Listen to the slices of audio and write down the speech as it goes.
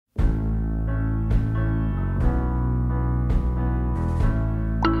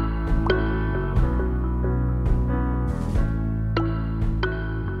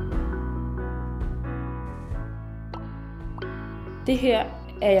Det her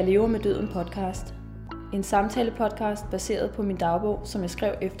er Jeg lever med døden podcast. En samtale-podcast baseret på min dagbog, som jeg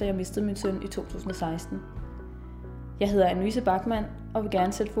skrev efter jeg mistede min søn i 2016. Jeg hedder Anne-Louise Bachmann og vil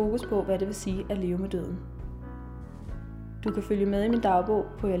gerne sætte fokus på, hvad det vil sige at leve med døden. Du kan følge med i min dagbog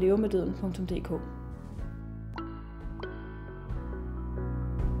på jeglevermeddøden.dk.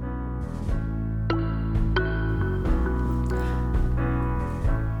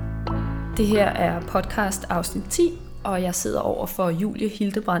 Det her er podcast afsnit 10, og jeg sidder over for Julie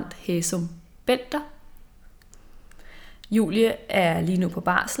Hildebrandt Hæsum Bender. Julie er lige nu på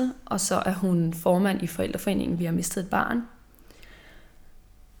barsel, og så er hun formand i Forældreforeningen Vi har mistet et barn.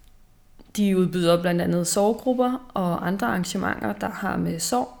 De udbyder blandt andet sorggrupper og andre arrangementer, der har med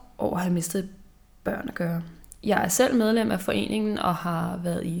sorg og at have mistet børn at gøre. Jeg er selv medlem af foreningen og har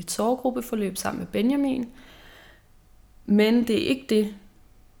været i et sorggruppeforløb sammen med Benjamin. Men det er ikke det,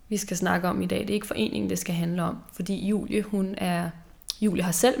 vi skal snakke om i dag. Det er ikke foreningen, det skal handle om. Fordi Julie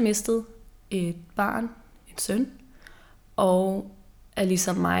har selv mistet et barn, en søn, og er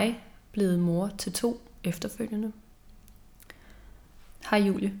ligesom mig blevet mor til 2 efterfølgende. Hej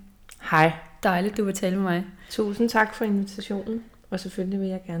Julie. Hej. Dejligt, du vil tale med mig. Tusind tak for invitationen, og selvfølgelig vil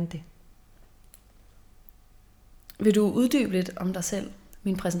jeg gerne det. Vil du uddybe lidt om dig selv,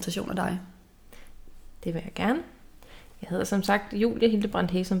 min præsentation af dig? Det vil jeg gerne. Jeg hedder som sagt Julie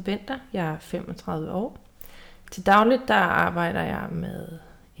Hildebrandt Hæsum Bender. Jeg er 35 år. Til dagligt der arbejder jeg med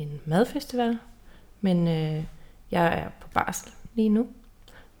en madfestival, men jeg er på barsel lige nu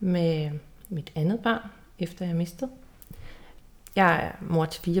med mit andet barn, efter jeg mistede. Jeg er mor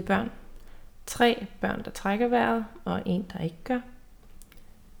til 4 børn. 3 børn, der trækker vejret, og 1, der ikke gør.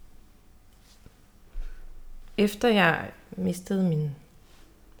 Efter jeg mistede min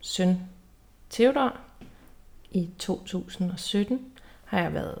søn Theodor i 2017, har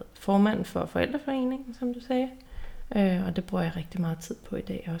jeg været formand for Forældreforeningen, som du sagde. Og det bruger jeg rigtig meget tid på i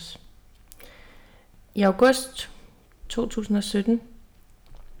dag også. I august 2017,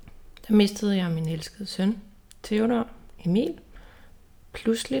 der mistede jeg min elskede søn Theodor Emil.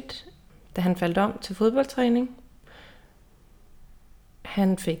 Pludseligt, da han faldt om til fodboldtræning.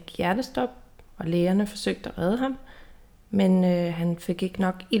 Han fik hjertestop, og lægerne forsøgte at redde ham, men han fik ikke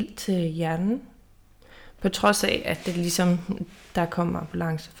nok ilt til hjernen. På trods af, at det ligesom, der kom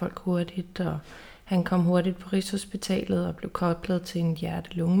ambulancefolk hurtigt, og han kom hurtigt på Rigshospitalet og blev koblet til en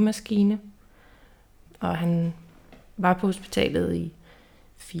hjerte-lungemaskine. Og han var på hospitalet i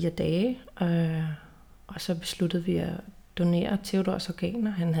 4 dage, og så besluttede vi at donere Theodors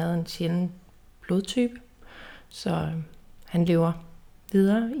organer. Han havde en sjælden blodtype, så han lever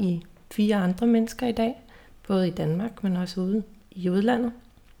videre i 4 andre mennesker i dag, både i Danmark, men også ude i udlandet.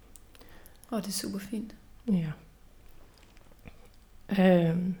 Det er super fint. Ja.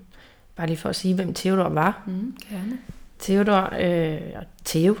 Bare lige for at sige, hvem Theodor var. Gerne. Theodor,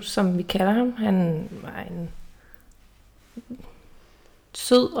 Theo, som vi kalder ham, han var en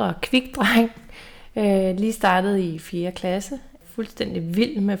sød og kvik dreng. Lige startet i 4. klasse. Fuldstændig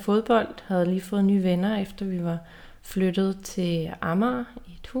vild med fodbold. Havde lige fået nye venner, efter vi var flyttet til Amager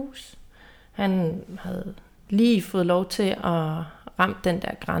i et hus. Han havde lige fået lov til at ramme den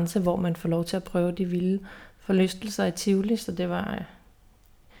der grænse, hvor man får lov til at prøve de vilde forlystelser i Tivoli, så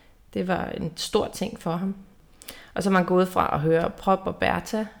det var en stor ting for ham. Og så er man gået fra at høre Prop og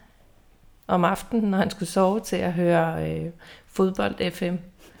Bertha om aftenen, når han skulle sove, til at høre fodbold FM.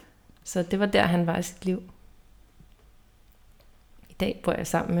 Så det var der, han var i sit liv. I dag bor jeg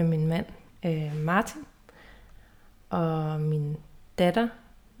sammen med min mand Martin og min datter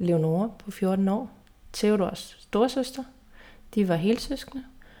Leonora på 14 år, Theodors storesøster. De var helsøskende,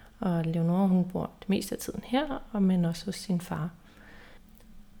 og Leonora hun bor det meste af tiden her, men også hos sin far.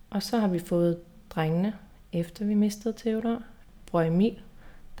 Og så har vi fået drengene, efter vi mistede Theodor. Bror Emil,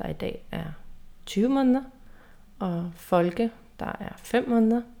 der i dag er 20 måneder, og Folke, der er 5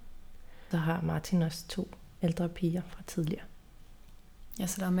 måneder. Så har Martin også 2 ældre piger fra tidligere. Ja,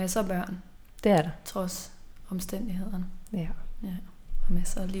 så der er masser af børn. Det er der. Trods omstændighederne. Ja. Og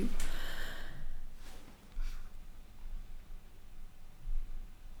masser af liv.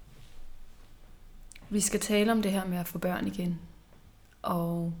 Vi skal tale om det her med at få børn igen.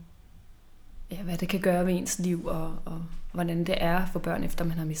 Og ja, hvad det kan gøre ved ens liv, og hvordan det er at få børn, efter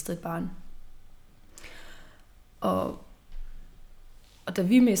man har mistet et barn. Og da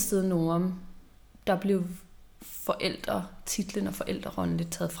vi mistede Noam, der blev forældretitlen og forældrerollen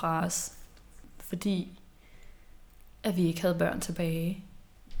lidt taget fra os. Fordi at vi ikke havde børn tilbage.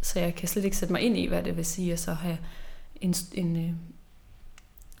 Så jeg kan slet ikke sætte mig ind i, hvad det vil sige at så have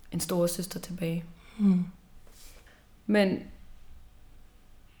en storesøster tilbage. Men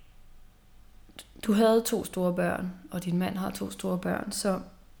Du havde 2 store børn, og din mand har 2 store børn, så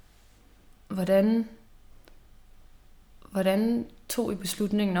hvordan tog I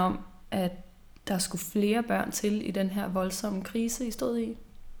beslutningen om, at der skulle flere børn til i den her voldsomme krise, I stod i?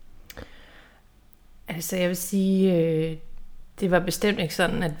 Altså jeg vil sige, det var bestemt ikke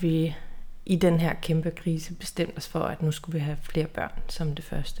sådan, at vi i den her kæmpe krise bestemte os for, at nu skulle vi have flere børn som det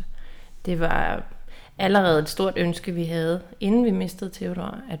første. Det var allerede et stort ønske, vi havde, inden vi mistede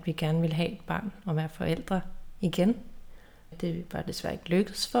Theodor, at vi gerne ville have et barn og være forældre igen. Det var desværre ikke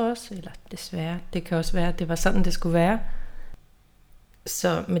lykkedes for os, eller desværre, det kan også være, at det var sådan, det skulle være.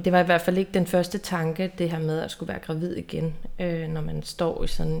 Men det var i hvert fald ikke den første tanke, det her med at skulle være gravid igen, når man står i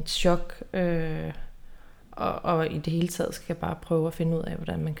sådan et chok, og i det hele taget skal bare prøve at finde ud af,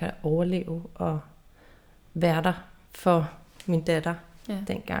 hvordan man kan overleve og være der for min datter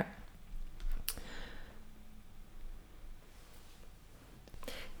dengang.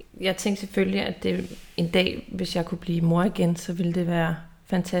 Jeg tænkte selvfølgelig, at det en dag, hvis jeg kunne blive mor igen, så ville det være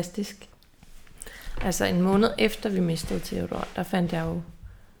fantastisk. Altså en måned efter vi mistede Theodor, der fandt jeg jo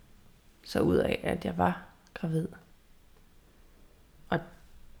så ud af, at jeg var gravid. Og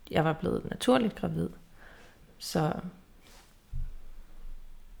jeg var blevet naturligt gravid.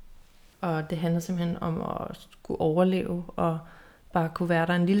 Og det handlede simpelthen om at skulle overleve og bare kunne være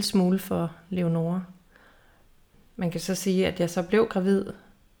der en lille smule for Leonora. Man kan så sige, at jeg så blev gravid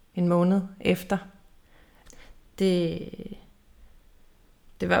en måned efter. Det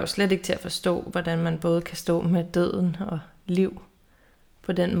var jo slet ikke til at forstå, hvordan man både kan stå med døden og liv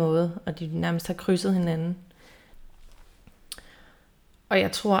på den måde, og de nærmest har krydset hinanden. Og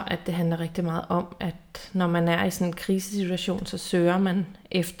jeg tror, at det handler rigtig meget om, at når man er i sådan en krisesituation, så søger man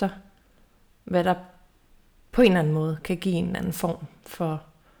efter, hvad der på en eller anden måde kan give en eller anden form for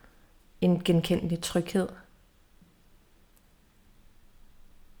en genkendelig tryghed.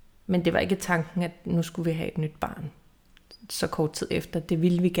 Men det var ikke tanken, at nu skulle vi have et nyt barn så kort tid efter. Det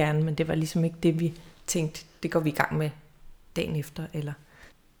ville vi gerne, men det var ligesom ikke det, vi tænkte, det går vi i gang med dagen efter. Eller.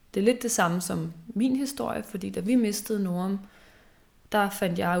 Det er lidt det samme som min historie, fordi da vi mistede Noam, der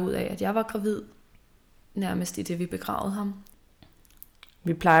fandt jeg ud af, at jeg var gravid nærmest i det, vi begravede ham.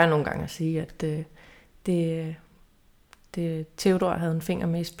 Vi plejer nogle gange at sige, at Theodor havde en finger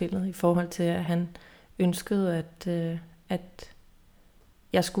med i spillet i forhold til, at han ønskede, at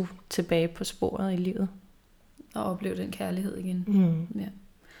jeg skulle tilbage på sporet i livet. Og opleve den kærlighed igen. Ja.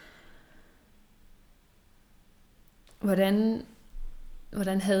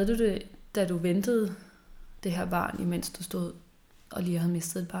 Hvordan havde du det, da du ventede det her barn, imens du stod og lige havde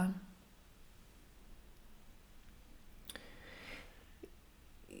mistet et barn?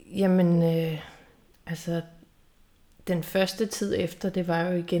 Jamen, altså, den første tid efter, det var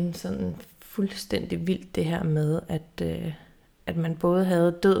jo igen sådan fuldstændig vildt det her med, at man både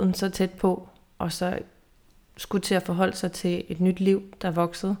havde døden så tæt på, og så skulle til at forholde sig til et nyt liv, der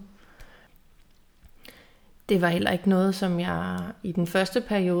voksede. Det var heller ikke noget, som jeg i den første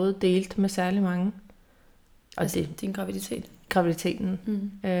periode delte med særlig mange. Og altså din graviditet? Graviditeten.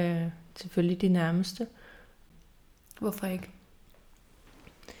 Selvfølgelig de nærmeste. Hvorfor ikke?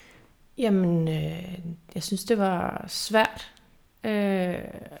 Jamen, jeg synes, det var svært.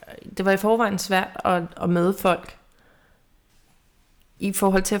 Det var i forvejen svært at møde folk. I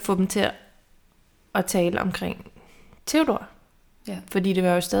forhold til at få dem til at tale omkring Theodor. Ja. Fordi det var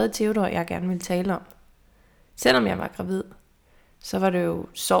jo stadig Theodor, jeg gerne ville tale om. Selvom jeg var gravid, så var det jo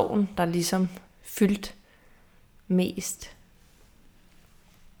sorgen, der ligesom fyldte mest.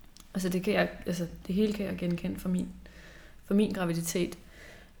 Altså det hele kan jeg genkende for min graviditet.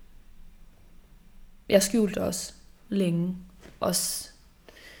 Jeg skjulte også længe. Også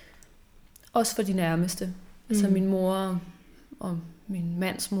for de nærmeste. Altså min mor og min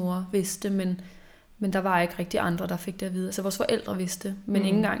mands mor vidste, men der var ikke rigtig andre, der fik det at vide. Altså vores forældre vidste, men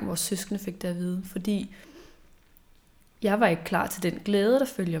ikke engang vores søskende fik det at vide, fordi jeg var ikke klar til den glæde, der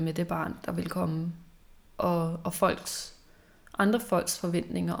følger med det barn, der vil komme, og andre folks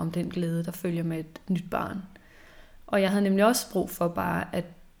forventninger om den glæde, der følger med et nyt barn. Og jeg havde nemlig også brug for bare, at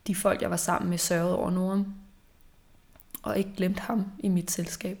de folk, jeg var sammen med, sørgede over Noam, og ikke glemte ham i mit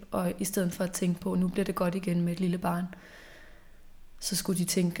selskab, og i stedet for at tænke på, nu bliver det godt igen med et lille barn, så skulle de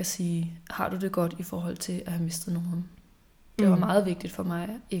tænke og sige, har du det godt i forhold til at have mistet Noam? Det var meget vigtigt for mig,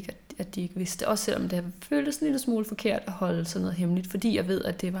 ikke at de ikke vidste. Også selvom det føltes en lille smule forkert at holde sådan noget hemmeligt, fordi jeg ved,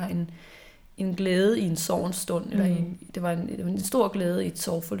 at det var en glæde i en sorgens stund, eller det var en stor glæde i et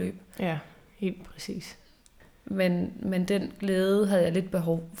sorgforløb. Ja, helt præcis. Men den glæde havde jeg lidt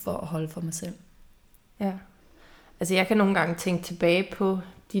behov for at holde for mig selv. Ja. Altså jeg kan nogle gange tænke tilbage på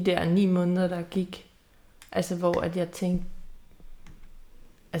de der 9 måneder, der gik. Altså hvor at jeg tænkte,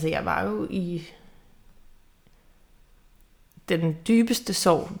 altså jeg var jo den dybeste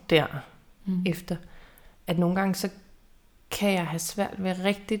sorg der efter, at nogle gange så kan jeg have svært ved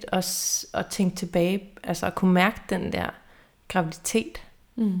rigtigt at tænke tilbage, altså at kunne mærke den der graviditet.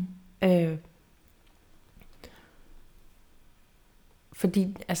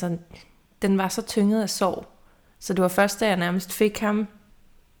 Fordi altså, den var så tynget af sorg, så det var først, da jeg nærmest fik ham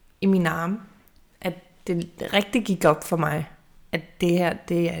i mine arme, at det rigtig gik op for mig, at det her,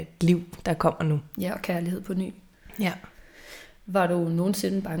 det er et liv, der kommer nu. Ja, og kærlighed på ny. Ja. Var du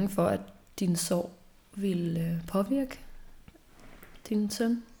nogensinde bange for, at din sorg ville påvirke din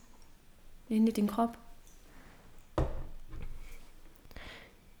søn inde i din krop?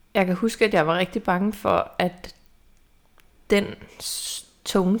 Jeg kan huske, at jeg var rigtig bange for, at den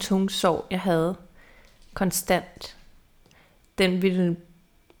tunge sorg, jeg havde konstant, den ville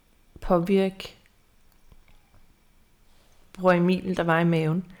påvirke bror Emil, der var i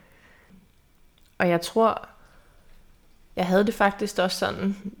maven. Og jeg tror, jeg havde det faktisk også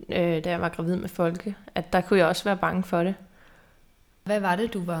sådan, da jeg var gravid med Folke, at der kunne jeg også være bange for det. Hvad var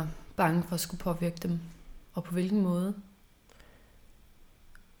det, du var bange for at skulle påvirke dem? Og på hvilken måde?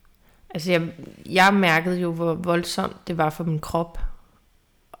 Altså jeg mærkede jo, hvor voldsomt det var for min krop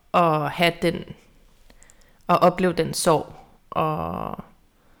at have den, og opleve den sorg, og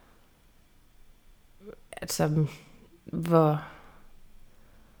altså hvor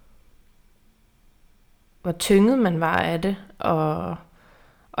tynget man var af det, og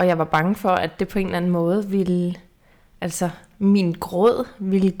jeg var bange for, at det på en eller anden måde ville, altså min gråd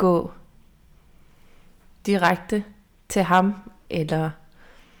ville gå direkte til ham, eller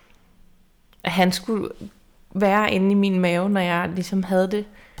at han skulle være inde i min mave, når jeg ligesom havde det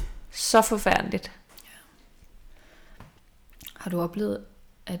så forfærdeligt. Har du oplevet,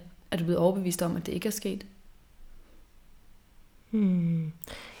 at du blevet overbevist om, at det ikke er sket?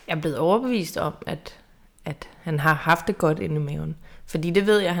 Jeg er blevet overbevist om, at han har haft det godt inde i maven. Fordi det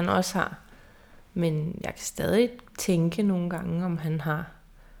ved jeg, at han også har. Men jeg kan stadig tænke nogle gange, om han har...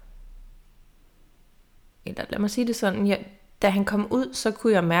 Eller lad mig sige det sådan, da han kom ud, så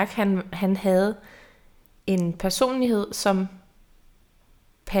kunne jeg mærke, at han havde en personlighed, som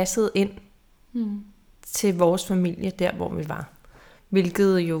passede ind til vores familie, der hvor vi var.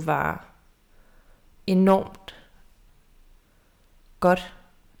 Hvilket jo var enormt godt.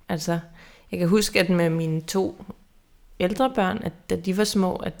 Altså, jeg kan huske, at med mine 2 ældre børn, at da de var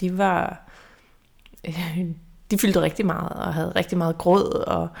små, at de var... de fyldte rigtig meget, og havde rigtig meget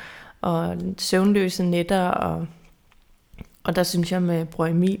gråd, og søvnløse nætter, og der synes jeg med bror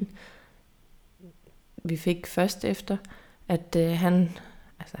Emil, vi fik først efter, at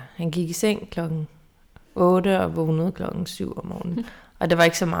han gik i seng klokken 8 og vågnede klokken 7 om morgenen. Og det var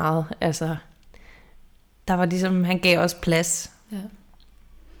ikke så meget, altså der var ligesom, han gav os plads. Ja.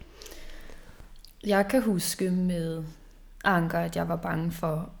 Jeg kan huske med Anker, at jeg var bange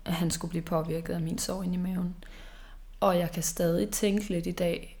for, at han skulle blive påvirket af min sorg inde i maven. Og jeg kan stadig tænke lidt i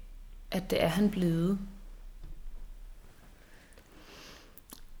dag, at det er han blevet.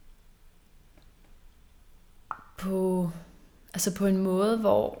 På en måde,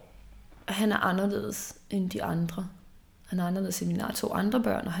 hvor han er anderledes end de andre. Han er anderledes end mine 2 andre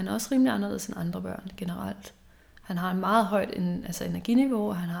børn, og han er også rimelig anderledes end andre børn generelt. Han har en meget højt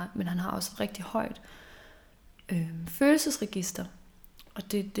energiniveau, men han har også et rigtig højt følelsesregister.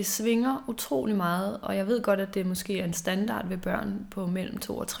 Og det svinger utrolig meget, og jeg ved godt, at det måske er en standard ved børn på mellem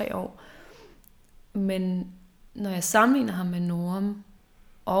 2 og 3 år. Men når jeg sammenligner ham med Noam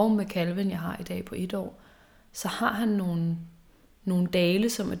og med Calvin, jeg har i dag på 1 år, så har han nogle dale,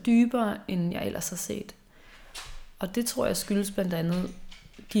 som er dybere, end jeg ellers har set. Og det tror jeg skyldes blandt andet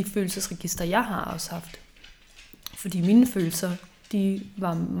de følelsesregister, jeg har også haft. Fordi mine følelser, de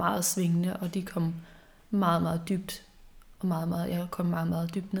var meget svingende, og de kom meget, meget dybt. Og jeg kom meget,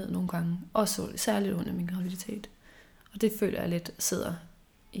 meget dybt ned nogle gange. Også særligt under min graviditet. Og det føler jeg lidt sidder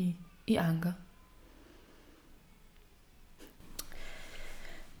i Anker.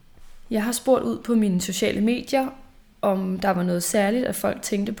 Jeg har spurgt ud på mine sociale medier, om der var noget særligt, at folk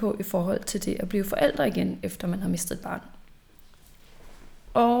tænkte på i forhold til det at blive forældre igen, efter man har mistet et barn.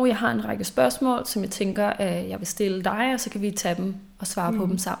 Og jeg har en række spørgsmål, som jeg tænker, at jeg vil stille dig, og så kan vi tage dem og svare på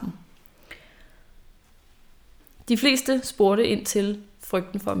dem sammen. De fleste spurgte ind til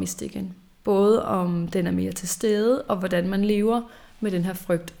frygten for at miste igen. Både om den er mere til stede, og hvordan man lever med den her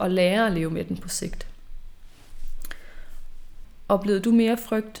frygt, og lærer at leve med den på sigt. Oplevede du mere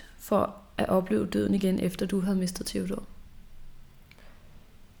frygt for at opleve døden igen, efter du havde mistet Theodor?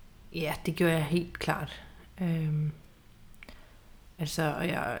 Ja, det gjorde jeg helt klart. Og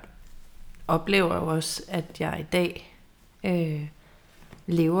jeg oplever jo også, at jeg i dag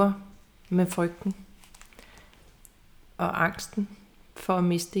lever med frygten. og angsten for at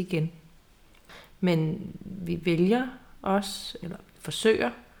miste igen. Men vi vælger også, eller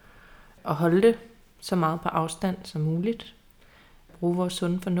forsøger at holde det så meget på afstand som muligt. Bruge vores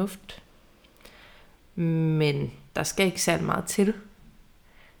sunde fornuft. Men der skal ikke særlig meget til.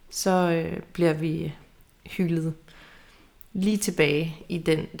 Så bliver vi hyldet lige tilbage i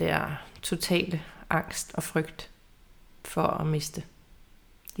den der totale angst og frygt for at miste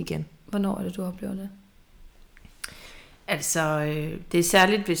igen. Hvornår er det, du oplever det? Altså, det er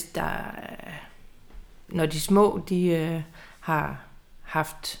særligt, hvis når de små, de har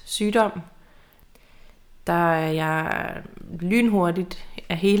haft sygdom, der er jeg lynhurtigt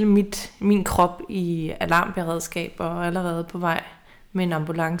af hele min krop i alarmberedskab og allerede på vej med en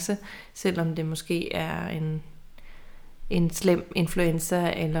ambulance, selvom det måske er en slem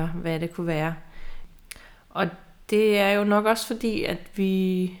influenza eller hvad det kunne være. Og det er jo nok også fordi, at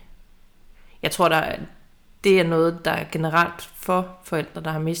jeg tror, det er noget, der er generelt for forældre,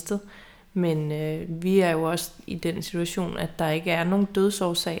 der har mistet, men vi er jo også i den situation, at der ikke er nogen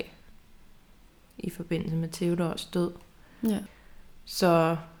dødsårsag i forbindelse med Theodors død. Ja.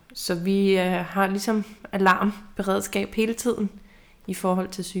 Så vi har ligesom alarmberedskab hele tiden i forhold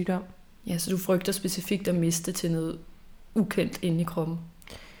til sygdom. Ja, så du frygter specifikt at miste til noget ukendt inde i kroppen?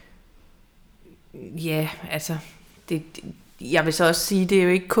 Ja, altså, jeg vil så også sige, det er jo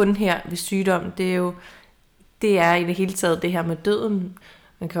ikke kun her ved sygdom, det er i det hele taget det her med døden.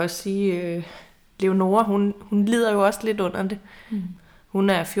 Man kan også sige, Leonora, hun lider jo også lidt under det. Mm. Hun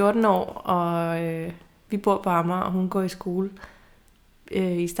er 14 år, og vi bor på Amager, og hun går i skole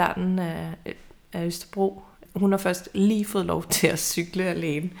i starten af Østerbro. Hun har først lige fået lov til at cykle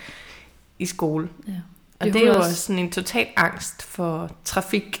alene i skole. Ja. Og det er jo også sådan en total angst for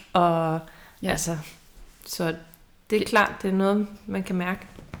trafik, og altså, så det er klart, det er noget, man kan mærke.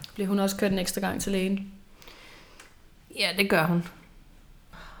 Bliver hun også kørt en ekstra gang til lægen? Ja, det gør hun.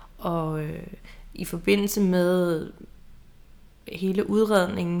 Og i forbindelse med hele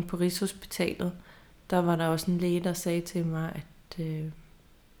udredningen på Rigshospitalet, der var der også en læge, der sagde til mig,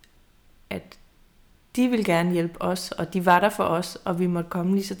 at de ville gerne hjælpe os, og de var der for os, og vi måtte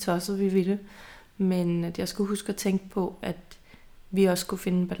komme lige så tosset vi ville. Men at jeg skulle huske at tænke på, at vi også skulle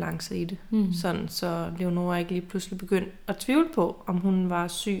finde en balance i det. Mm. Sådan, så Leonora ikke lige pludselig begyndte at tvivle på, om hun var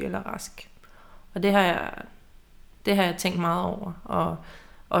syg eller rask. Og det har jeg tænkt meget over, og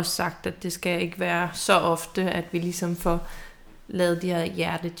også sagt, at det skal ikke være så ofte, at vi ligesom får lavet de her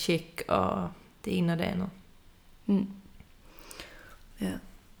hjertetjek og det ene og det andet. Mm. Ja.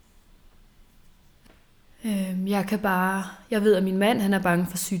 Jeg ved, at min mand, han er bange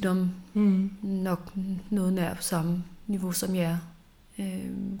for sygdom. Nok noget nær på samme niveau som jeg.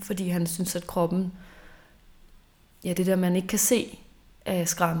 Fordi han synes, at kroppen, det der man ikke kan se, er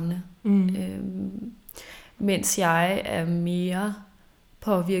skræmmende. Mens jeg er mere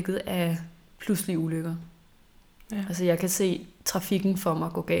påvirket af pludselige ulykker. Ja. Altså jeg kan se trafikken for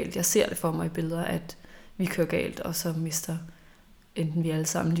mig gå galt. Jeg ser det for mig i billeder, at vi kører galt, og så mister enten vi alle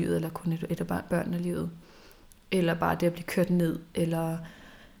sammen livet, eller kun et af børnene livet. Eller bare det at blive kørt ned, eller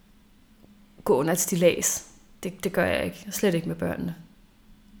gå under et stillads. Det gør jeg ikke. Slet ikke med børnene.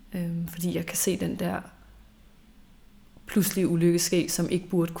 Fordi jeg kan se den der pludselige ulykke ske, som ikke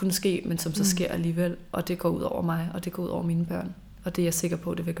burde kunne ske, men som så sker alligevel. Og det går ud over mig, og det går ud over mine børn. Og det er jeg sikker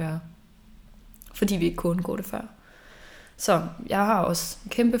på, det vil gøre. Fordi vi ikke kunne undgå det før. Så jeg har også en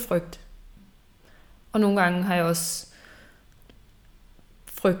kæmpe frygt. Og nogle gange har jeg også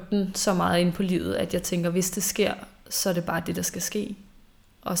frygten så meget ind på livet, at jeg tænker, hvis det sker, så er det bare det, der skal ske.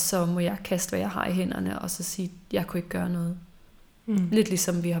 Og så må jeg kaste, hvad jeg har i hænderne, og så sige, jeg kunne ikke gøre noget. Lidt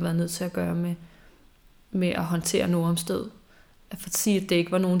ligesom vi har været nødt til at gøre med at håndtere Norams død. At sige, at det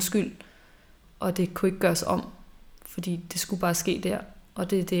ikke var nogen skyld, og det kunne ikke gøres om, fordi det skulle bare ske der. Og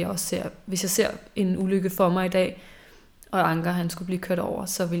det er det, jeg også ser. Hvis jeg ser en ulykke for mig i dag, og Anker han skulle blive kørt over,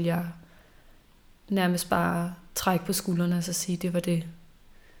 så vil jeg nærmest bare trække på skuldrene og så sige, det var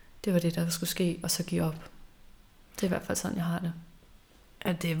det, der skulle ske, og så give op. Det er i hvert fald sådan, jeg har det.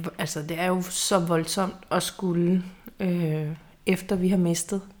 Det er jo så voldsomt at skulle, efter vi har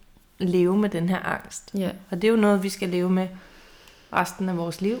mistet, leve med den her angst. Ja. Og det er jo noget, vi skal leve med resten af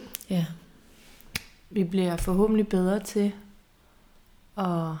vores liv. Ja. Vi bliver forhåbentlig bedre til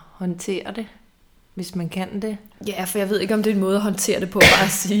at håndtere det, hvis man kan det. Ja, for jeg ved ikke, om det er en måde at håndtere det på, bare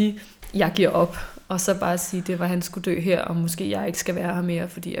at sige, jeg giver op, og så bare sige, det var han skulle dø her, og måske jeg ikke skal være her mere,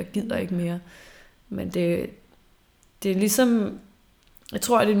 fordi jeg gider ikke mere. Men det er ligesom, jeg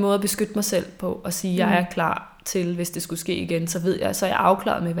tror, det er en måde at beskytte mig selv på, at sige, jeg er klar til, hvis det skulle ske igen, så ved jeg, så er jeg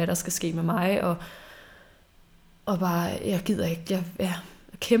afklaret med, hvad der skal ske med mig, og bare, jeg gider ikke, jeg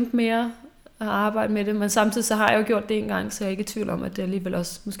kæmpe mere, at arbejde med det, men samtidig så har jeg jo gjort det en gang, så jeg er ikke i tvivl om, at det alligevel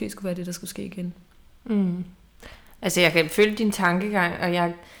også måske skulle være det, der skulle ske igen. Mm. Altså jeg kan følge din tankegang, og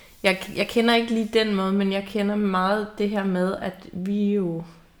jeg kender ikke lige den måde, men jeg kender meget det her med, at vi jo,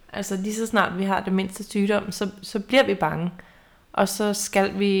 altså lige så snart vi har det mindste sygdom, så bliver vi bange. Og så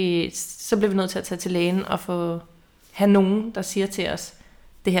bliver vi nødt til at tage til lægen og have nogen, der siger til os,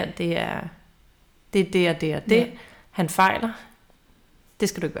 det her, det er det og det og det. Ja. Han fejler. Det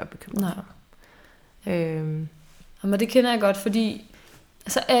skal du ikke være bekymret for. Men det kender jeg godt, fordi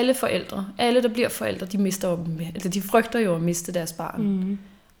altså alle forældre, alle der bliver forældre, de frygter jo at miste deres barn. Mm.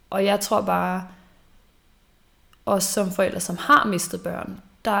 Og jeg tror bare, også som forældre, som har mistet børn,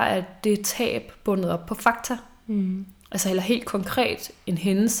 der er det tab bundet op på fakta. Mm. Altså eller helt konkret en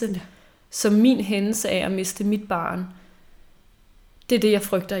hændelse, som min hændelse af at miste mit barn. Det er det, jeg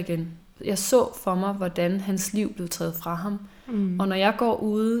frygter igen. Jeg så for mig, hvordan hans liv blev taget fra ham. Mm. Og når jeg går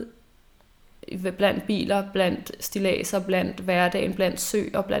ude blandt biler, blandt stilladser, blandt hverdagen, blandt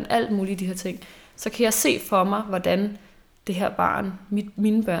søer, blandt alt muligt de her ting, så kan jeg se for mig, hvordan det her barn,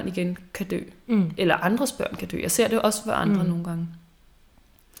 mine børn igen, kan dø. Mm. Eller andres børn kan dø. Jeg ser det også for andre nogle gange.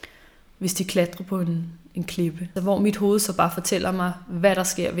 Hvis de klatrer på en klippe. Hvor mit hoved så bare fortæller mig, hvad der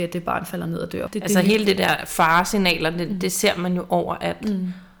sker ved, at det barn falder ned og dør. Hele det der faresignaler, det ser man jo overalt.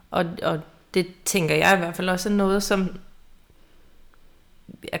 Mm. Og det tænker jeg i hvert fald også er noget, som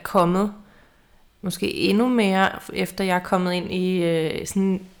er kommet måske endnu mere, efter jeg er kommet ind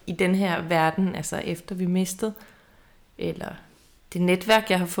i den her verden, altså efter vi mistede, eller det netværk,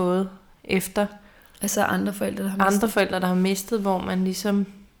 jeg har fået efter. Altså andre forældre, der har mistet. Hvor man ligesom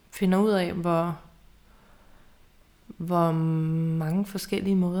finder ud af, hvor mange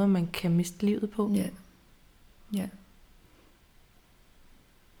forskellige måder, man kan miste livet på. Ja. Ja.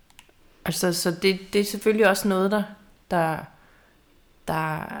 Altså, så det er selvfølgelig også noget, der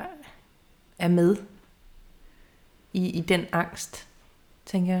er med i den angst,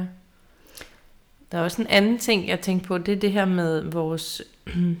 tænker jeg. Der er også en anden ting, jeg tænkte på, det er det her med vores...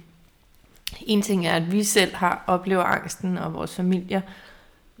 En ting er, at vi selv oplever angsten, og vores familier,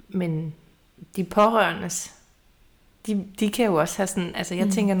 men de pårørendes, de kan jo også have sådan... Altså, jeg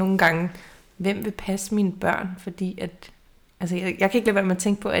tænker nogle gange, hvem vil passe mine børn? Fordi at... Altså, jeg kan ikke lade være med at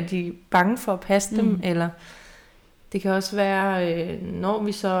tænke på, at de er bange for at passe dem, eller... Det kan også være, når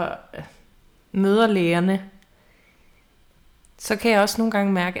vi så møder lægerne, så kan jeg også nogle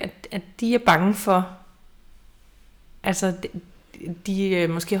gange mærke, at de er bange for, altså de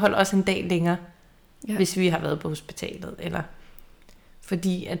måske holder også en dag længere, hvis vi har været på hospitalet, eller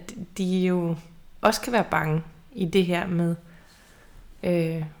fordi at de jo også kan være bange i det her med,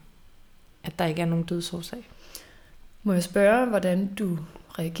 at der ikke er nogen dødsårsag. Må jeg spørge, hvordan du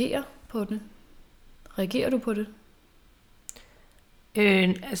reagerer på det? Reagerer du på det?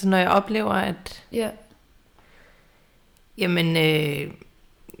 Altså når jeg oplever, at... Ja. Jamen,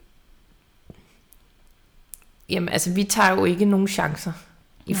 altså vi tager jo ikke nogen chancer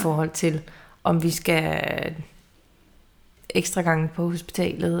i forhold til, om vi skal ekstra gange på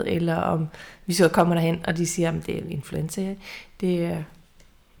hospitalet, eller om vi så kommer derhen, og de siger, at det er influenza, det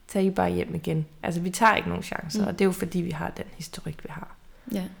tager I bare hjem igen. Altså vi tager ikke nogen chancer, og det er jo fordi, vi har den historik, vi har.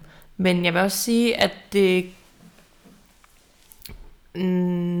 Ja. Men jeg vil også sige, at det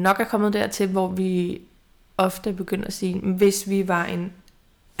nok er kommet dertil, hvor vi ofte begynder at sige, hvis vi var en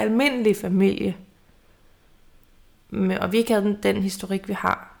almindelig familie, og vi ikke havde den historik, vi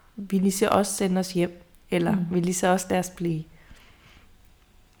har, ville I så også sende os hjem, eller ville I så også lade os blive?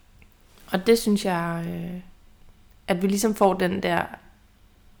 Og det synes jeg, at vi ligesom får den der,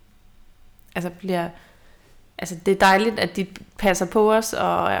 altså det er dejligt, at de passer på os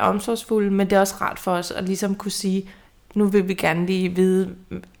og er omsorgsfulde, men det er også rart for os at ligesom kunne sige, nu vil vi gerne lige vide,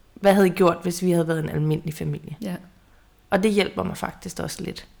 hvad havde I gjort, hvis vi havde været en almindelig familie? Ja. Og det hjælper mig faktisk også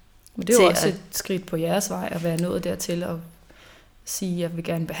lidt. Men det er jo også et skridt på jeres vej, at være nået dertil at sige, at jeg vil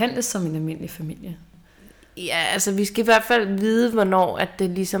gerne behandles som en almindelig familie. Ja, altså vi skal i hvert fald vide, hvornår at det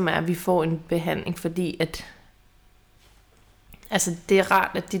ligesom er, at vi får en behandling, fordi at altså det er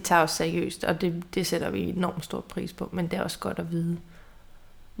rart, at de tager os seriøst, og det sætter vi enormt stor pris på, men det er også godt at vide,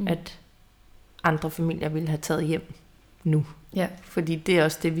 at andre familier ville have taget hjem nu. Ja. Fordi det er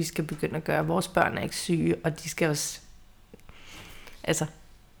også det, vi skal begynde at gøre. Vores børn er ikke syge, og de skal også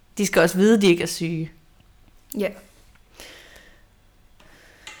vide, at de ikke er syge. Ja.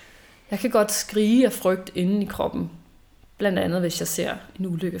 Jeg kan godt skrige af frygt inde i kroppen. Blandt andet, hvis jeg ser en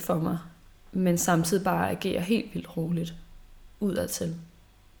ulykke for mig. Men samtidig bare agere helt vildt roligt udadtil.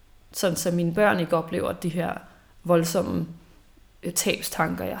 Sådan så mine børn ikke oplever de her voldsomme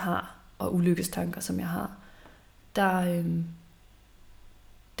tabstanker, jeg har, og ulykkestanker, som jeg har.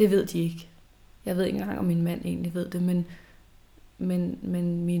 Det ved de ikke. Jeg ved ikke engang, om min mand egentlig ved det,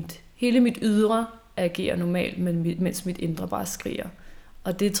 men hele mit ydre agerer normalt, mens mit indre bare skriger.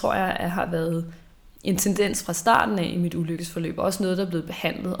 Og det tror jeg har været en tendens fra starten af i mit ulykkesforløb. Også noget, der er blevet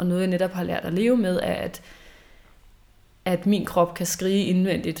behandlet, og noget, jeg netop har lært at leve med, er, at min krop kan skrige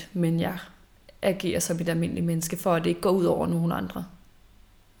indvendigt, men jeg agerer som et almindeligt menneske, for at det ikke går ud over nogen andre.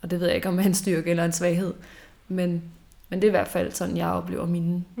 Og det ved jeg ikke, om det er en styrke eller en svaghed. Men det er i hvert fald sådan, jeg oplever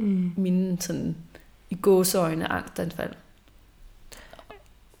mine sådan, i gåseøjne angstanfald.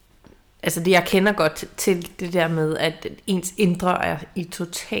 Altså det, jeg kender godt til det der med, at ens indre er i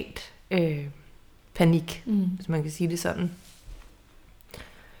totalt panik, hvis man kan sige det sådan.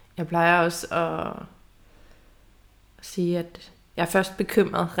 Jeg plejer også at sige, at jeg er først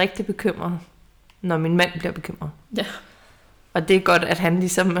bekymret, rigtig bekymret, når min mand bliver bekymret. Ja. Og det er godt, at han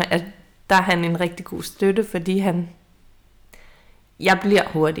ligesom, at der er han en rigtig god støtte, fordi jeg bliver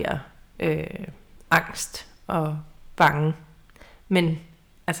hurtigere angst og bange. Men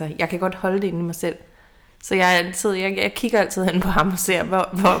altså, jeg kan godt holde det inde i mig selv. Så jeg kigger altid hen på ham og ser,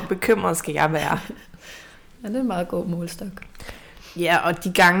 hvor bekymret skal jeg være. Ja, det er en meget god målstok. Ja, og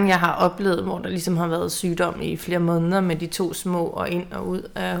de gange, jeg har oplevet, hvor der ligesom har været sygdom i flere måneder med de 2 små og ind og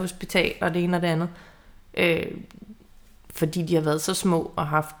ud af hospital og det ene og det andet, fordi de har været så små og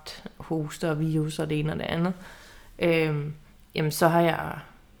haft hoste og virus og det ene og det andet, jamen så har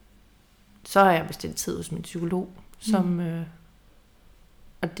jeg bestilt tid hos min psykolog,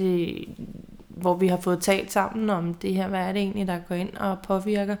 og det, hvor vi har fået talt sammen om det her, hvad er det egentlig, der går ind og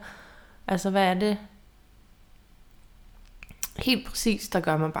påvirker, altså hvad er det helt præcis, der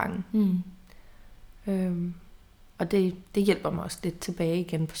gør mig bange. Og det hjælper mig også lidt tilbage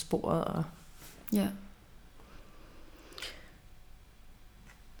igen på sporet. Og ja.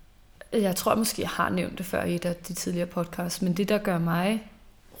 Jeg tror måske, jeg har nævnt det før i et af de tidligere podcasts, men det, der gør mig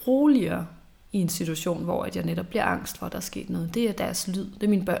roligere i en situation, hvor jeg netop bliver angst for, at der er sket noget, det er deres lyd. Det er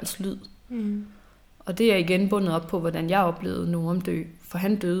mine børns lyd. Og det er igen bundet op på, hvordan jeg oplevede Noam dø. For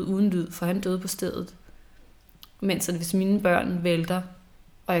han døde uden lyd, for han døde på stedet. Mens at hvis mine børn vælter,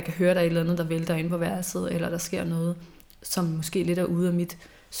 og jeg kan høre, der er et eller andet, der vælter ind på værelset, eller der sker noget, som måske lidt er ude af mit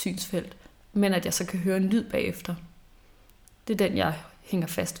synsfelt, men at jeg så kan høre en lyd bagefter. Det er den, jeg hænger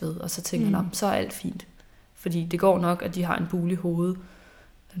fast ved, og så tænker jeg, så er alt fint. Fordi det går nok, at de har en bule i hovedet,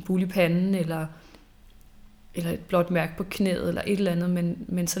 en bule i panden, eller et blåt mærke på knæet, eller et eller andet,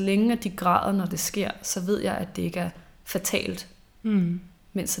 men så længe at de græder, når det sker, så ved jeg, at det ikke er fatalt.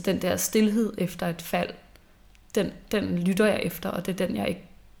 Men så den der stilhed efter et fald, den lytter jeg efter, og det er den, jeg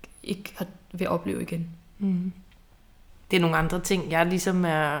ikke vil opleve igen. Det er nogle andre ting, jeg ligesom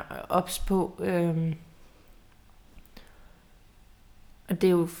er ops på. Og det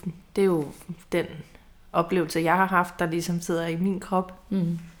er jo den oplevelse, jeg har haft, der ligesom sidder i min krop.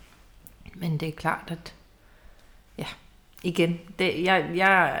 Men det er klart, at igen,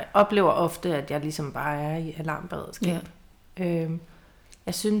 jeg oplever ofte, at jeg ligesom bare er i alarmberedskab.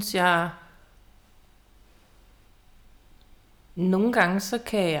 Jeg synes, nogle gange, så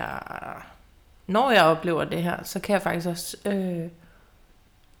kan jeg, når jeg oplever det her, så kan jeg faktisk også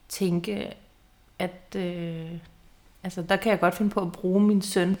tænke, at altså, der kan jeg godt finde på at bruge min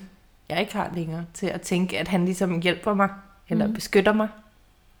søn, jeg ikke har længere, til at tænke, at han ligesom hjælper mig, eller beskytter mig,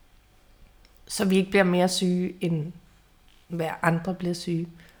 så vi ikke bliver mere syge, end hver andre bliver syge.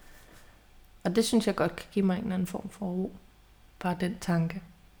 Og det synes jeg godt kan give mig en eller anden form for ro. Bare den tanke.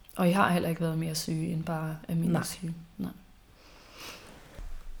 Og I har heller ikke været mere syge, end bare almindelig syge? Nej.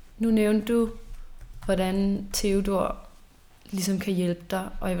 Nu nævnte du, hvordan Theodor ligesom kan hjælpe dig,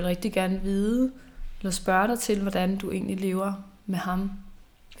 og jeg vil rigtig gerne vide, eller spørge dig til, hvordan du egentlig lever med ham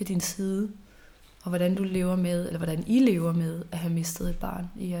ved din side, og hvordan du lever med, eller hvordan I lever med at have mistet et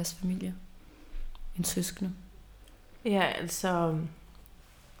barn i jeres familie. En søskende. Ja, altså,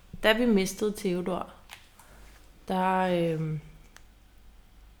 da vi mistede Theodor, der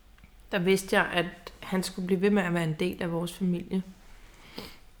vidste jeg, at han skulle blive ved med at være en del af vores familie.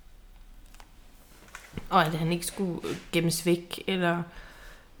 Og at han ikke skulle gemmes væk, eller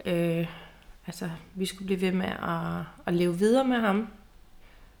vi skulle blive ved med at leve videre med ham.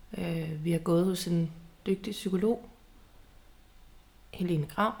 Vi har gået hos en dygtig psykolog, Helene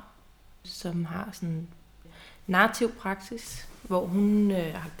Grav, som har sådan en narrativ praksis, hvor hun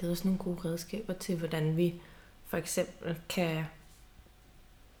har givet os nogle gode redskaber til, hvordan vi for eksempel kan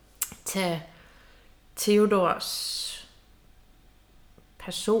tage Theodors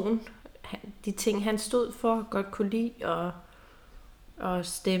person, de ting han stod for, godt kunne lide og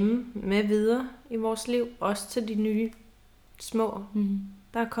stemme med videre i vores liv, også til de nye små,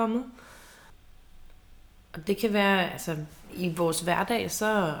 der er kommet. Og det kan være, altså i vores hverdag,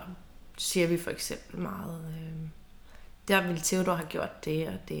 så siger vi for eksempel meget, der ville Theodor have gjort det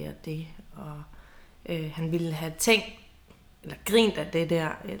og det og det, og han ville have tænkt, eller grint af det der,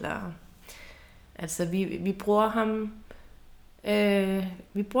 eller altså vi bruger ham,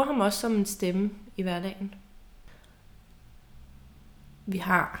 vi bruger ham også som en stemme i hverdagen. Vi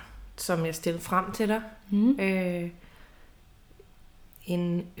har, som jeg stillede frem til dig,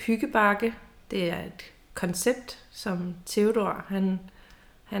 en hyggebakke. Det er et koncept, som Theodor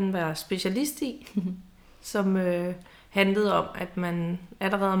han var specialist i, som handlede om, at man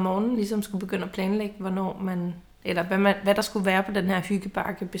allerede om morgenen ligesom skulle begynde at planlægge, hvornår man, eller hvad der skulle være på den her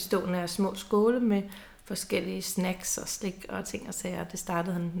hyggebakke, bestående af små skåle med forskellige snacks og slik og ting og sager. Det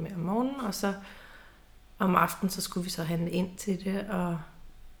startede han med om morgenen, og så om aftenen, så skulle vi så handle ind til det,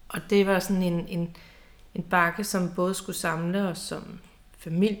 og det var sådan en bakke, som både skulle samle os som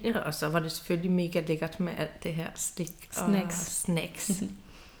familie, og så var det selvfølgelig mega lækkert med alt det her slik og snacks.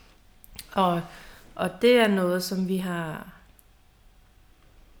 Og det er noget, som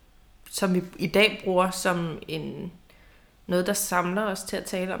vi i dag bruger som noget, der samler os til at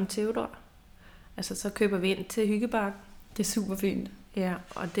tale om Theodor. Altså så køber vi ind til hyggebakken. Det er super fint. Ja,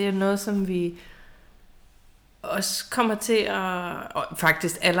 og det er noget, som vi også kommer til at, og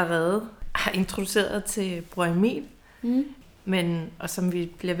faktisk allerede har introduceret til Bror Emil, og som vi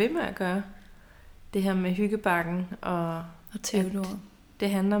bliver ved med at gøre. Det her med hyggebakken og Theodor. Det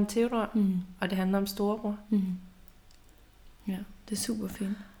handler om Theodor, og det handler om storebror. Ja, det er super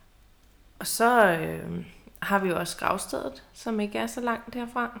fint. Og så har vi jo også gravstedet, som ikke er så langt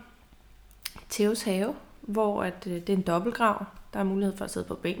herfra. Theos have, hvor det er en dobbeltgrav. Der er mulighed for at sidde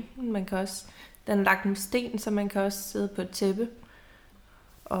på bænken. Den er lagt med sten, så man kan også sidde på et tæppe.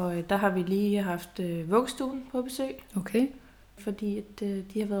 Og der har vi lige haft vuggestuen på besøg. Okay. Fordi at,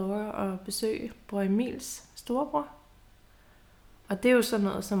 de har været over og besøge Bror Emils storebror. Og det er jo sådan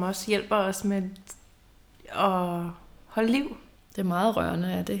noget, som også hjælper os med at holde liv. Det er meget rørende,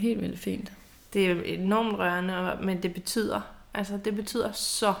 ja. Det er helt vildt fint. Det er enormt rørende, men det betyder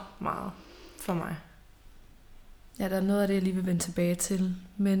så meget for mig. Ja, der er noget af det, jeg lige vil vende tilbage til.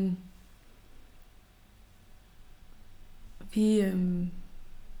 Men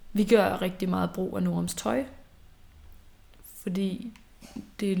vi gør rigtig meget brug af Norams tøj. Fordi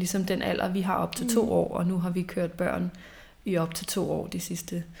det er ligesom den alder, vi har op til 2 år, og nu har vi kørt børn i op til 2 år de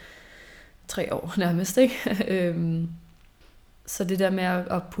sidste 3 år nærmest, ikke? Så det der med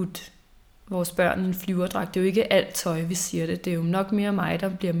at putte vores børn i en flyverdragt, det er jo ikke alt tøj, vi siger det. Det er jo nok mere mig, der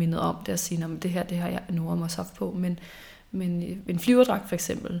bliver mindet om det og siger, det har jeg Noram også haft på. Men en flyverdragt for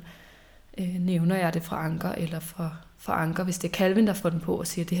eksempel, nævner jeg det fra Anker, eller fra Anker, hvis det er Calvin, der får den på og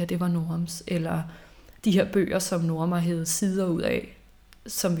siger, det her det var Norams. Eller de her bøger, som Noram har hævet sider ud af,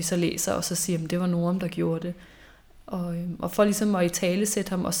 som vi så læser, og så siger, det var Noram, der gjorde det. Og for ligesom at italesætte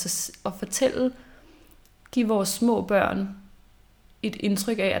ham og fortælle, give vores små børn et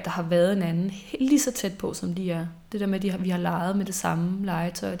indtryk af, at der har været en anden lige så tæt på, som de er. Det der med, at vi har leget med det samme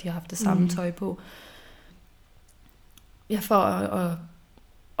legetøj, og de har haft det samme tøj på. Ja, for at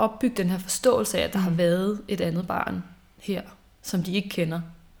opbygge den her forståelse af, at der har været et andet barn her, som de ikke kender.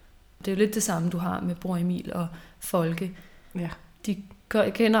 Det er jo lidt det samme, du har med Bror Emil og Folke. Ja. De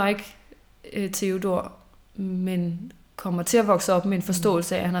kender ikke Theodor, men kommer til at vokse op med en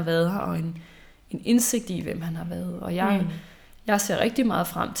forståelse af, at han har været her, og en indsigt i, hvem han har været. Og jeg ser rigtig meget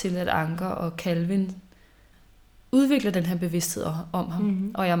frem til, at Anker og Calvin udvikler den her bevidsthed om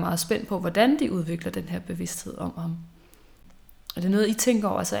ham. Og jeg er meget spændt på, hvordan de udvikler den her bevidsthed om ham. Og det er noget, I tænker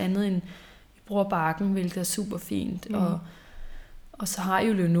over, altså andet end I bruger Bakken, hvilket er super fint. Og så har I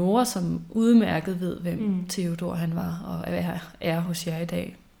jo Leonora, som udmærket ved, hvem Theodor han var, og er hos jer i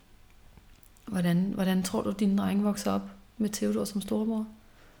dag. Hvordan tror du, dine drenge vokser op med Theodor som storebror?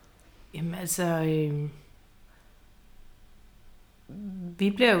 Jamen altså, vi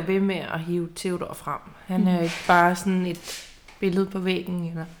bliver jo ved med at hive Theodor frem. Han er ikke bare sådan et billede på væggen.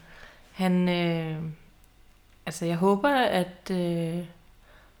 Eller. Han, altså jeg håber, at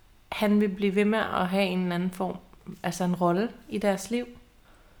han vil blive ved med at have en eller anden form, altså en rolle i deres liv.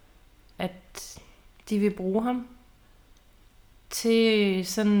 At de vil bruge ham til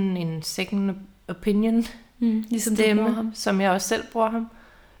sådan en second opinion ligesom stemme, ham. Som jeg også selv bruger ham.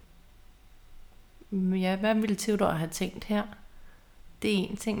 Ja, hvad ville Theodor have tænkt her? Det er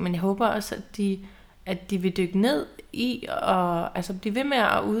en ting, men jeg håber også, at de vil dykke ned i og altså blive ved med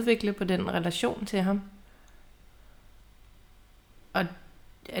at udvikle på den relation til ham. Og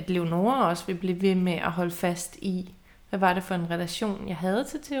at Leonora også vil blive ved med at holde fast i, hvad var det for en relation, jeg havde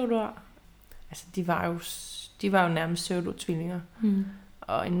til Theodor? Altså, de var jo nærmest pseudo-tvillinger.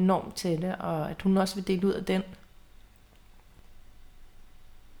 Og enormt tætte, og at hun også vil dele ud af den.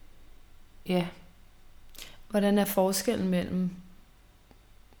 ja. Hvordan er forskellen mellem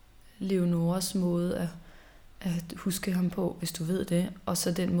Leonoras måde at huske ham på, hvis du ved det, og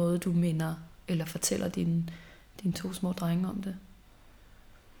så den måde, du minder eller fortæller dine 2 små drenge om det?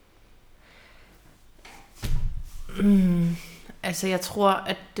 Altså jeg tror,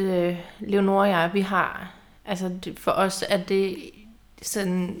 at Leonora og jeg, vi har, altså for os er det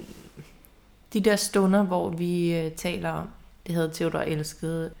sådan, de der stunder, hvor vi taler om, det havde Theodor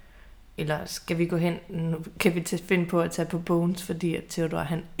elsket, eller skal vi gå hen, nu kan vi finde på at tage på Bones, fordi at Theodor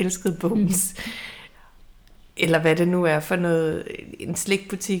han elskede Bones. Eller hvad det nu er for noget, en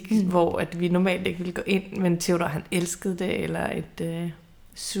slikbutik, hvor at vi normalt ikke ville gå ind, men Theodor han elskede det, eller et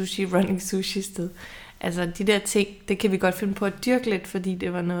running sushi sted. Altså de der ting, det kan vi godt finde på at dyrke lidt, fordi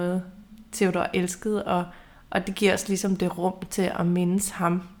det var noget, Theodor elskede, og det giver os ligesom det rum til at mindes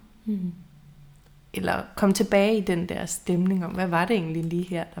ham. Eller komme tilbage i den der stemning om, hvad var det egentlig lige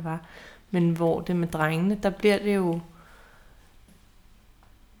her, der var. Men hvor det med drengene, der bliver det jo,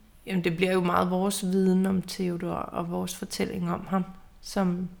 jamen det bliver jo meget vores viden om Theodor, og vores fortælling om ham,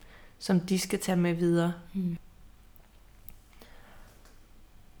 som de skal tage med videre.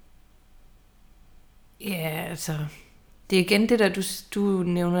 Ja, altså, det er igen det der, du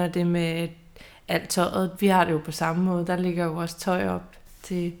nævner det med alt tøjet. Vi har det jo på samme måde. Der ligger jo også tøj op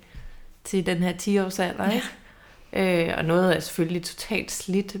til den her 10-årsalder, ikke? Og noget er selvfølgelig totalt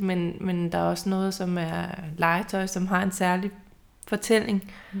slidt, men der er også noget, som er legetøj, som har en særlig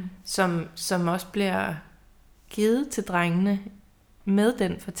fortælling, som også bliver givet til drengene med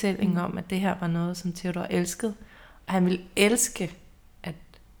den fortælling om, at det her var noget, som Theodor elskede. Og han ville elske, at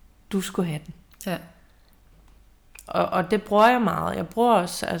du skulle have den. Ja. Og det bruger jeg meget. Jeg bruger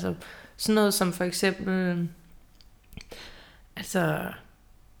også altså, sådan noget som for eksempel, altså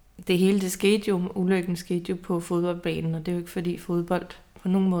det hele det skete jo, ulykken skete jo på fodboldbanen, og det er jo ikke fordi fodbold på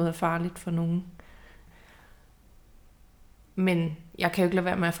nogen måde er farligt for nogen. Men jeg kan jo ikke lade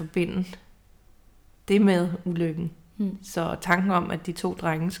være med at forbinde det med ulykken. Så tanken om, at de 2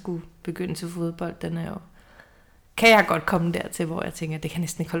 drenge skulle begynde til fodbold, den er jo, kan jeg godt komme dertil, hvor jeg tænker, det kan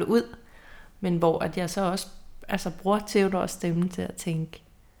næsten ikke holde ud. Men hvor at jeg så også bruger Theodors stemme til at tænke,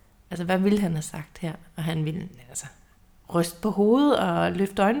 altså hvad ville han have sagt her? Og han ville altså ryste på hovedet og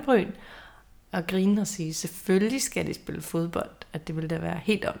løfte øjenbryn og grine og sige, selvfølgelig skal de spille fodbold, at det ville da være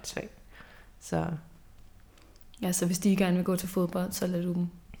helt åndssvagt. Så hvis de gerne vil gå til fodbold, så lader du dem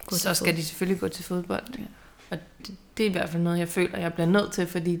gå så skal de selvfølgelig gå til fodbold. Ja. Og det er i hvert fald noget, jeg føler, jeg bliver nødt til,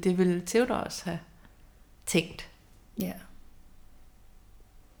 fordi det ville Theodor også have tænkt. Ja.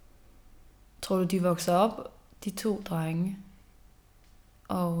 Tror du, de vokser op, de 2 drenge,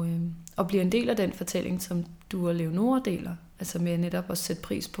 og bliver en del af den fortælling, som du og Leonora deler? Altså med netop at sætte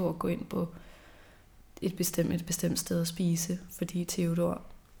pris på at gå ind på et bestemt sted at spise, fordi Theodor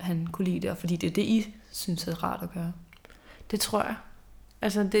han kunne lide det, og fordi det er det, I synes er rart at gøre. Det tror jeg.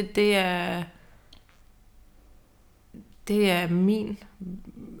 Altså det er min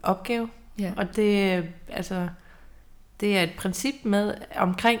opgave, og det er et princip med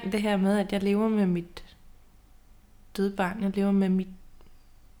omkring det her med, at jeg lever med mit døde barn. Jeg lever med mit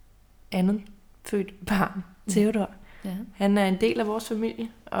andet født barn, Theodor. Ja. Han er en del af vores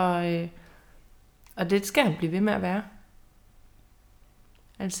familie, og det skal han blive ved med at være.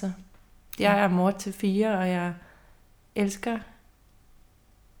 Altså, jeg er mor til 4, og jeg elsker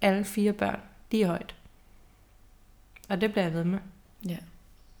alle 4 børn lige højt. Og det bliver jeg ved med. Ja,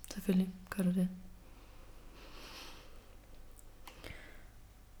 selvfølgelig gør du det.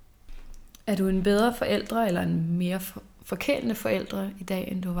 Er du en bedre forældre, eller en mere forkælende forældre i dag,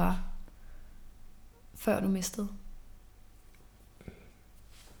 end du var, før du mistede?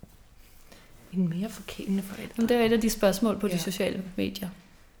 En mere forkælende forældre? Men det er et af de spørgsmål på de sociale medier.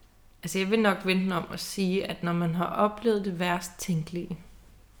 Altså jeg vil nok vente om at sige, at når man har oplevet det værst tænkelige,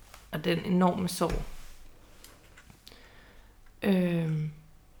 og den enorme sorg,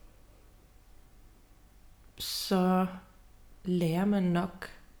 så lærer man nok,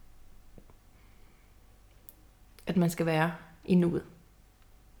 at man skal være i nuet.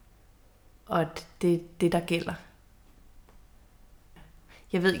 Og at det er det, der gælder.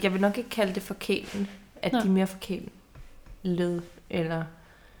 Jeg vil nok ikke kalde det forkælende, at de er mere forkælende. Led, eller...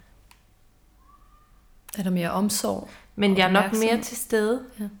 Er der mere omsorg? Men jeg er nok mere til stede.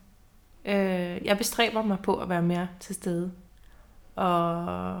 Ja. Jeg bestræber mig på at være mere til stede.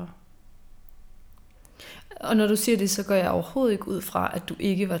 Og når du siger det, så går jeg overhovedet ikke ud fra, at du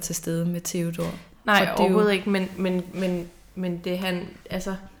ikke var til stede med Theodor. Nej, overhovedet ikke, men det han,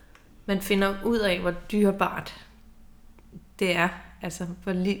 altså, man finder ud af, hvor dyrebart det er, altså,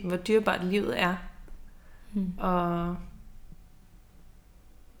 hvor dyrebart livet er. Og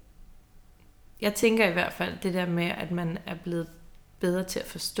Jeg tænker i hvert fald det der med, at man er blevet bedre til at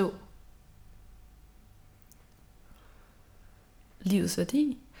forstå livets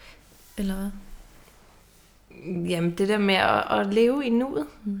værdi, eller hvad? Jamen det der med at leve i nuet.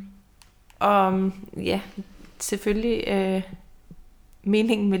 Og ja, selvfølgelig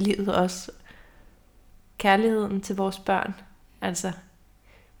meningen med livet også. Kærligheden til vores børn. Altså,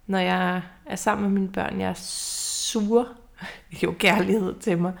 når jeg er sammen med mine børn, jeg suger jo kærlighed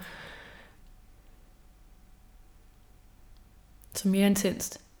til mig. Så mere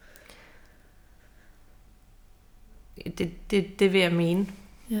intenst. Det vil jeg mene.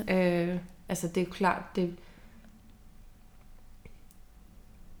 Ja. Altså det er jo klart, det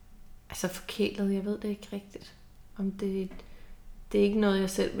altså forkælet, jeg ved det ikke rigtigt. Om det er ikke noget, jeg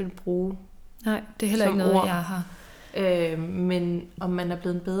selv vil bruge. Nej, det er heller ikke noget, jeg har. Men om man er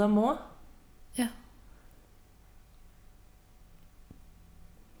blevet en bedre mor? Ja.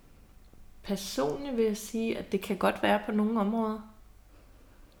 Personligt vil jeg sige, at det kan godt være på nogle områder.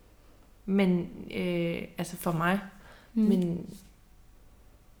 Men, altså for mig. Men,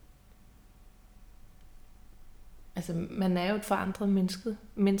 altså man er jo et forandret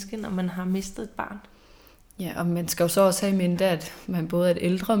menneske, når man har mistet et barn. Ja, og man skal jo så også have i mente, at man både er et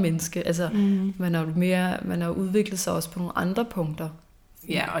ældre menneske, altså man har udviklet sig også på nogle andre punkter.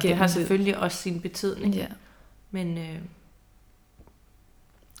 Ja, og det har selvfølgelig også sin betydning. Ja. Men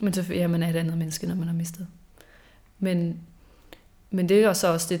selvfølgelig, ja, man er et andet menneske, når man har mistet. Men det er jo så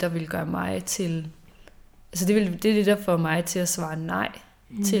også det, der vil gøre mig til, altså det er det, der får mig til at svare nej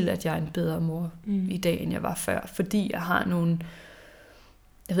til, at jeg er en bedre mor i dag, end jeg var før. Fordi jeg har nogle,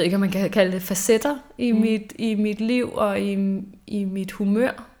 jeg ved ikke, om man kan kalde det facetter i mit liv og i mit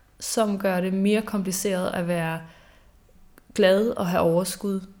humør, som gør det mere kompliceret at være glad og have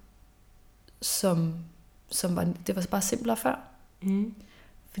overskud, som det var bare simplere før.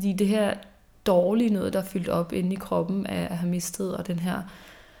 Fordi det her dårlige noget, der er fyldt op inde i kroppen af at have mistet, og den her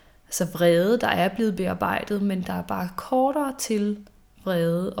altså vrede, der er blevet bearbejdet, men der er bare kortere til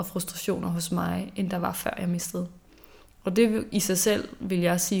vrede og frustrationer hos mig, end der var før jeg mistede. Og det i sig selv, vil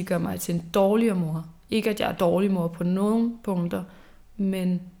jeg sige, gør mig til en dårligere mor. Ikke at jeg er dårlig mor på nogen punkter, men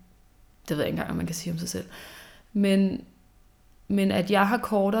det ved jeg ikke engang, om man kan sige om sig selv. Men at jeg har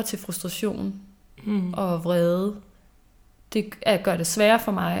kortere til frustration og vrede, det gør det sværere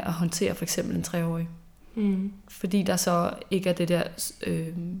for mig at håndtere for eksempel en 3-årig. Fordi der så ikke er det der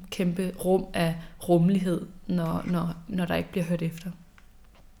kæmpe rum af rummelighed, når der ikke bliver hørt efter.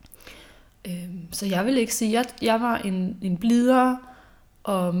 Så jeg vil ikke sige, at jeg var en blidere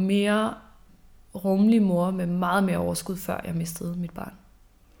og mere rummelig mor med meget mere overskud, før jeg mistede mit barn.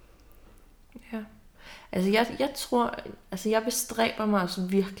 Ja. Altså jeg tror, altså jeg bestræber mig også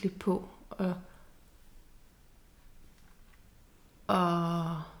virkelig på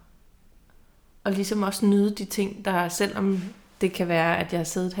og ligesom også nyde de ting, der selvom det kan være, at jeg har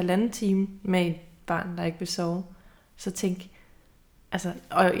siddet 1,5 time med et barn, der ikke vil sove, så tænk, altså,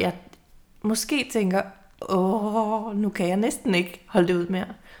 og jeg måske tænker, nu kan jeg næsten ikke holde det ud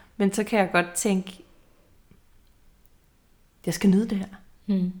mere, men så kan jeg godt tænke, jeg skal nyde det her.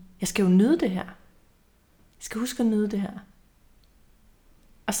 Jeg skal jo nyde det her. Jeg skal huske at nyde det her.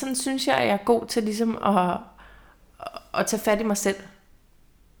 Og sådan synes jeg, at jeg er god til ligesom at tage fat i mig selv.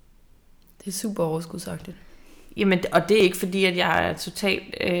 Det er super overskudsagtigt. Jamen, og det er ikke fordi, at jeg er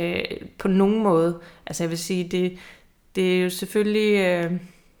totalt på nogen måde. Altså jeg vil sige, det er jo selvfølgelig...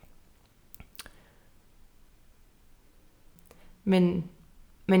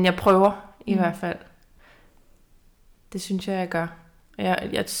 Men jeg prøver i hvert fald. Det synes jeg gør.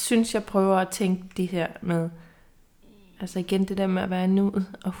 Jeg synes, jeg prøver at tænke det her med... Altså igen det der med at være i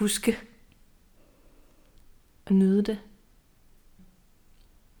nuet og huske at nyde det.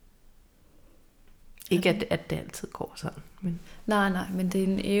 Ikke at det altid går sådan. Men... Nej, men det er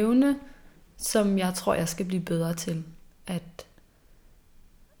en evne, som jeg tror, jeg skal blive bedre til at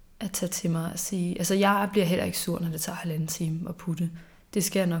tage til mig og sige. Altså jeg bliver heller ikke sur, når det tager 1,5 time at putte. Det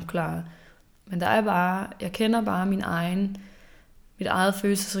skal jeg nok klare. Men der er bare, jeg kender bare mit eget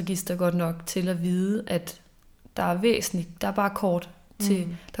følelsesregister godt nok til at vide, at der er væsentligt, der er bare kort til,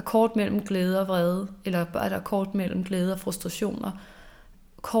 der er kort mellem glæde og vrede, eller der er kort mellem glæde og frustrationer,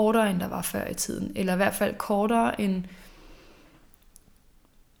 kortere end der var før i tiden, eller i hvert fald kortere end,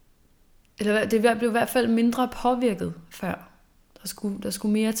 eller det blev i hvert fald mindre påvirket før. Der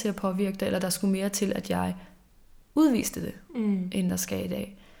skulle mere til at påvirke det, eller der skulle mere til, at jeg udviste det, end der skal i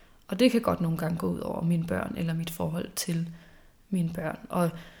dag. Og det kan godt nogle gange gå ud over mine børn, eller mit forhold til mine børn.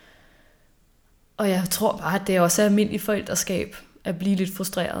 Og jeg tror bare, at det også er almindeligt forældreskab at blive lidt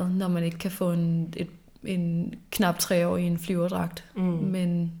frustreret, når man ikke kan få en knap 3-årig i en flyverdragt.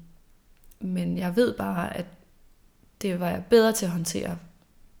 Men Men jeg ved bare, at det var jeg bedre til at håndtere,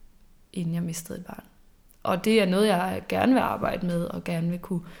 inden jeg mistede et barn. Og det er noget, jeg gerne vil arbejde med, og gerne vil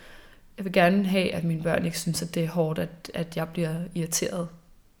kunne. Jeg vil gerne have, at mine børn ikke synes, at det er hårdt, at jeg bliver irriteret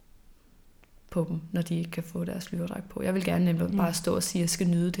på dem, når de ikke kan få deres flyverdragt på. Jeg vil gerne nemlig bare stå og sige, at jeg skal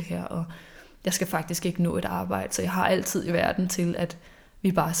nyde det her, og jeg skal faktisk ikke nå et arbejde, så jeg har altid i verden til, at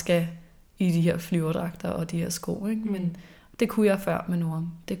vi bare skal i de her flyverdragter og de her sko. Ikke? Men det kunne jeg før med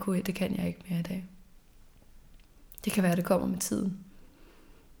Noam. Det kan jeg ikke mere i dag. Det kan være, det kommer med tiden.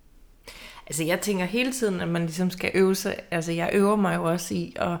 Altså jeg tænker hele tiden, at man ligesom skal øve sig. Altså jeg øver mig jo også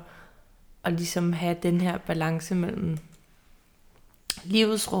i at ligesom have den her balance mellem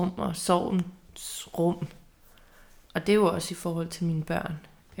livets rum og sorgens rum. Og det er jo også i forhold til mine børn.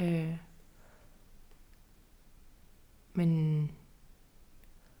 Men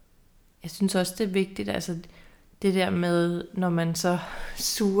jeg synes også, det er vigtigt, altså det der med, når man så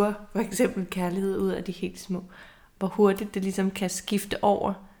suger for eksempel kærlighed ud af de helt små, hvor hurtigt det ligesom kan skifte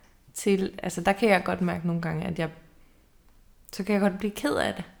over til, altså der kan jeg godt mærke nogle gange, at så kan jeg godt blive ked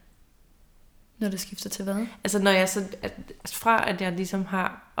af det. Når det skifter til hvad? Altså når jeg så, fra at jeg ligesom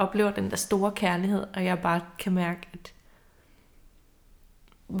oplever den der store kærlighed, og jeg bare kan mærke, at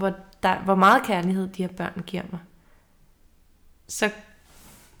hvor meget kærlighed de her børn giver mig, så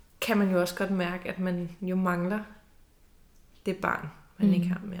kan man jo også godt mærke, at man jo mangler det barn, man ikke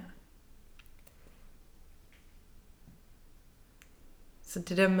har mere. Så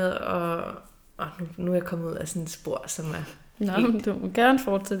det der med nu er jeg kommet ud af sådan et spor, som er Nå, du må gerne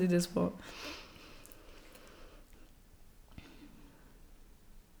fortsætte i det spor.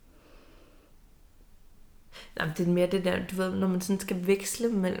 Jamen, det er mere det der, du ved, når man sådan skal veksle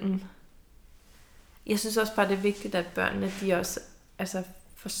mellem. Jeg synes også bare, det er vigtigt, at børnene, de også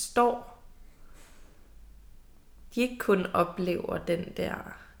forstår. De ikke kun oplever den der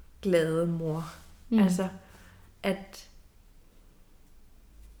glade mor. Altså, at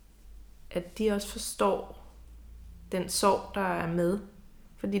de også forstår den sorg, der er med.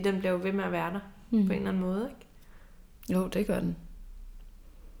 Fordi den bliver jo ved med at være der på en eller anden måde, ikke? Jo, det gør den.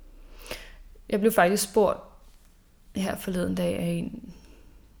 Jeg blev faktisk spurgt her forleden dag af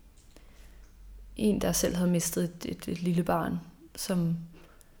en der selv havde mistet et lille barn, som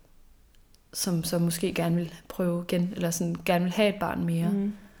så måske gerne vil prøve igen, eller sådan gerne vil have et barn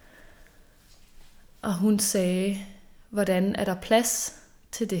mere. Og hun sagde, hvordan er der plads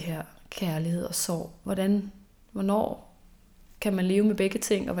til det her kærlighed og sorg? Hvornår kan man leve med begge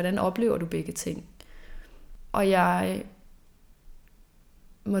ting, og hvordan oplever du begge ting? Og jeg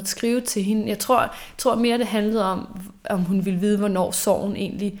måtte skrive til hende, jeg tror mere det handlede om hun ville vide, hvornår sorgen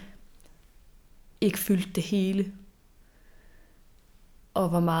egentlig ikke fyldte det hele. Og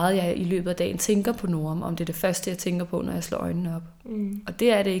hvor meget jeg i løbet af dagen tænker på Noam, om det er det første, jeg tænker på, når jeg slår øjnene op. Og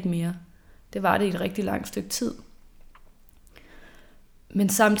det er det ikke mere. Det var det i et rigtig langt stykke tid. Men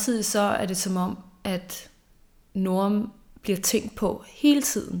samtidig så er det som om, at Noam bliver tænkt på hele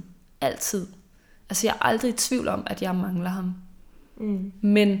tiden. Altid. Altså jeg er aldrig i tvivl om, at jeg mangler ham.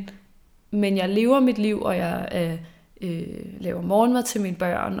 Men jeg lever mit liv, og jeg laver morgenmad til mine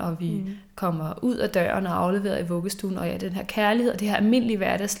børn, og vi kommer ud af døren og afleverer i vuggestuen, og den her kærlighed og det her almindelige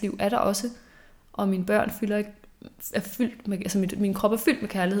hverdagsliv er der også, og mine børn er fyldt med, altså min krop er fyldt med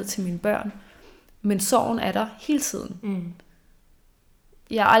kærlighed til mine børn, men sorgen er der hele tiden.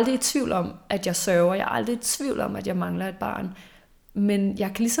 Jeg er aldrig i tvivl om, at jeg sørger, jeg er aldrig i tvivl om, at jeg mangler et barn, men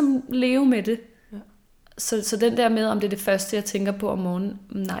jeg kan ligesom leve med det. Så den der med, om det er det første, jeg tænker på om morgenen,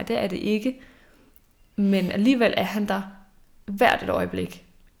 nej, det er det ikke. Men alligevel er han der hvert et øjeblik.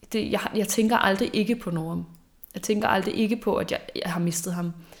 Jeg tænker aldrig ikke på Noam. Jeg tænker aldrig ikke på, at jeg har mistet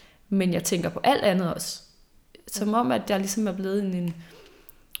ham. Men jeg tænker på alt andet også. Som om, at jeg ligesom er blevet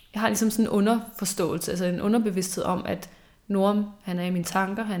jeg har ligesom sådan en underforståelse, altså en underbevidsthed om, at Noam, han er i mine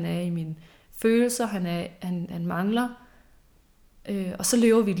tanker, han er i mine følelser, han mangler. Og så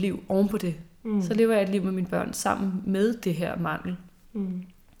lever vi et liv oven på det. Så lever jeg et liv med mine børn sammen med det her mangel.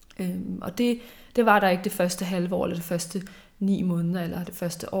 Og det var der ikke det første halve år, eller det første 9 måneder, eller det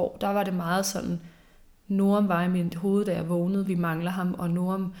første år. Der var det meget sådan, Noam var i mit hoved, da jeg vågnede, vi mangler ham, og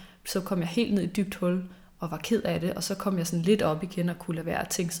Noam, så kom jeg helt ned i et dybt hul, og var ked af det, og så kom jeg sådan lidt op igen, og kunne lade være at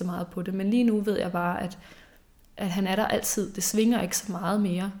tænke så meget på det. Men lige nu ved jeg bare, at han er der altid. Det svinger ikke så meget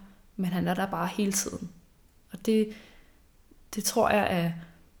mere, men han er der bare hele tiden. Og det tror jeg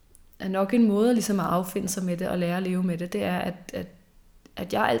er nok en måde ligesom at affinde sig med det, og lære at leve med det. Det er,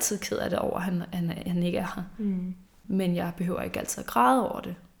 at jeg er altid ked af det over, at han ikke er her. Men jeg behøver ikke altid at græde over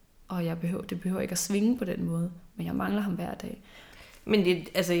det. Og det behøver ikke at svinge på den måde. Men jeg mangler ham hver dag. Men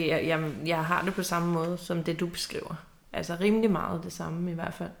jeg har det på samme måde, som det du beskriver. Altså rimelig meget det samme i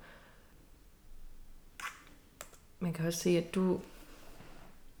hvert fald. man kan også se, at du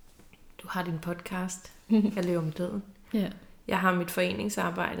har din podcast, Jeg lever med døden. Ja. Jeg har mit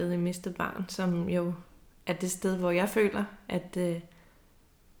foreningsarbejde i Mistet Barn, som jo er det sted, hvor jeg føler, at der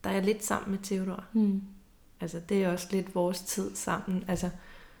er jeg lidt sammen med Theodor. Altså, det er også lidt vores tid sammen. Altså,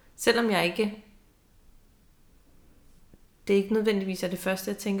 selvom jeg ikke... Det er ikke nødvendigvis det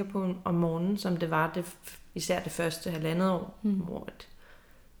første, jeg tænker på om morgenen, som det var især det første 1,5 år, hvor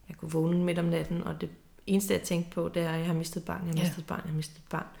jeg kunne vågne midt om natten, og det eneste, jeg tænkte på, det er, at jeg har mistet barn, jeg har mistet barn, jeg har mistet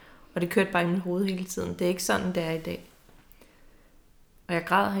barn. Og det kørte bare i mit hoved hele tiden. Det er ikke sådan, det er i dag. Og jeg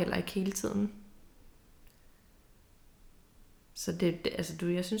græder heller ikke hele tiden. Så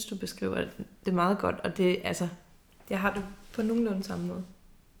jeg synes, du beskriver det meget godt, og det, altså, jeg har det på nogenlunde samme måde.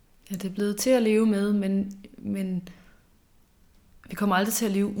 Ja, det er blevet til at leve med, men vi kommer aldrig til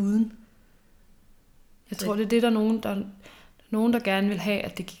at leve uden. Jeg tror, det er det, der er nogen, der gerne vil have,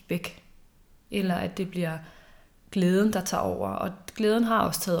 at det gik væk. Eller at det bliver glæden, der tager over. Og glæden har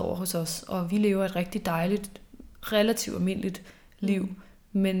også taget over hos os, og vi lever et rigtig dejligt, relativt almindeligt liv.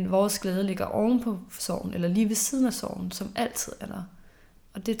 Men vores glæde ligger oven på sorgen, eller lige ved siden af sorgen, som altid er der.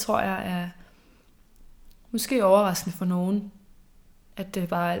 Og det tror jeg er måske overraskende for nogen, at det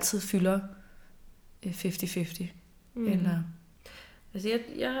bare altid fylder 50-50. Eller... Altså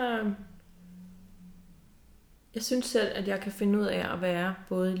jeg synes selv, at jeg kan finde ud af at være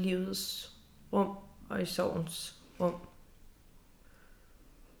både i livets rum og i sorgens rum.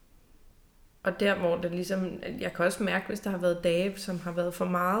 Og der, hvor det ligesom... Jeg kan også mærke, hvis der har været dage, som har været for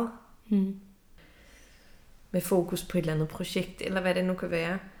meget med fokus på et eller andet projekt, eller hvad det nu kan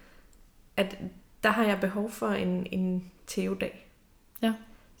være, at der har jeg behov for en Theo-dag. Ja.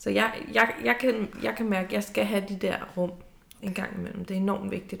 Så jeg kan mærke, at jeg skal have de der rum en gang imellem. Det er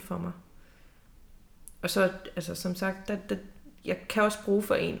enormt vigtigt for mig. Og så, altså som sagt, jeg kan også bruge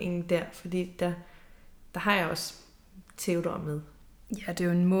foreningen der, fordi der har jeg også Theodor med. Ja, det er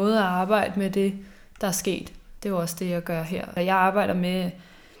jo en måde at arbejde med det, der er sket. Det er jo også det, jeg gør her. Jeg arbejder med,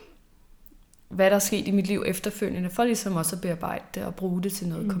 hvad der er sket i mit liv efterfølgende, for ligesom også at bearbejde det og bruge det til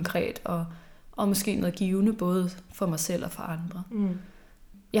noget konkret, og måske noget givende, både for mig selv og for andre.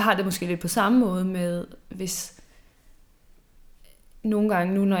 Jeg har det måske lidt på samme måde med, hvis nogle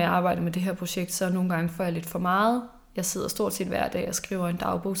gange nu, når jeg arbejder med det her projekt, så nogle gange får jeg lidt for meget. Jeg sidder stort set hver dag og skriver en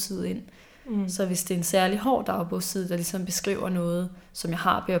dagbogsside ind. Så hvis det er en særlig hård dagbogsside, der ligesom beskriver noget, som jeg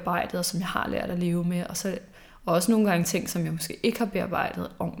har bearbejdet, og som jeg har lært at leve med, og også nogle gange ting, som jeg måske ikke har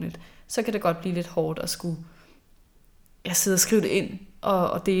bearbejdet ordentligt, så kan det godt blive lidt hårdt at skulle sidde og skrive det ind,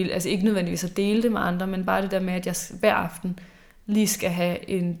 og dele, altså ikke nødvendigvis at dele det med andre, men bare det der med, at jeg hver aften lige skal have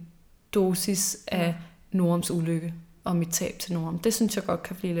en dosis af Norums ulykke og mit tab til Norum. Det synes jeg godt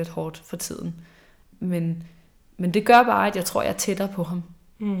kan blive lidt hårdt for tiden. Men det gør bare, at jeg tror, jeg er tættere på ham.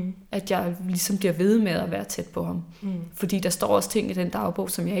 At jeg ligesom bliver ved med at være tæt på ham. Fordi der står også ting i den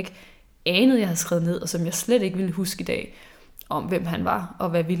dagbog, som jeg ikke anede, jeg havde skrevet ned, og som jeg slet ikke ville huske i dag, om hvem han var, og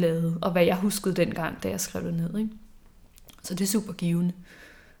hvad vi lavede, og hvad jeg huskede dengang, da jeg skrev det ned. Ikke? Så det er super givende.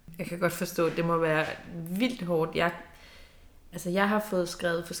 Jeg kan godt forstå, at det må være vildt hårdt. Jeg har fået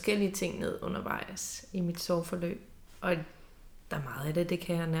skrevet forskellige ting ned undervejs i mit sorgforløb, og der er meget af det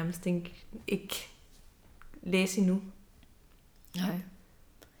kan jeg nærmest ikke læse endnu. Nej.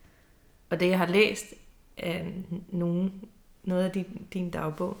 Og det, jeg har læst af noget af din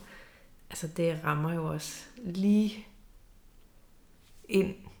dagbog, altså det rammer jo også lige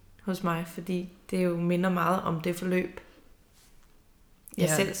ind hos mig, fordi det jo minder meget om det forløb, jeg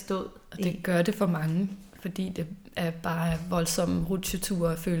selv stod og det gør det for mange, fordi det er bare voldsomme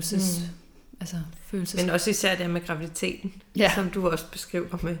rutsjeture og følelses. Men også især det med graviditeten, som du også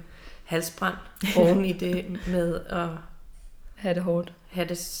beskriver med halsbrand oven i det med at have det hårdt. Have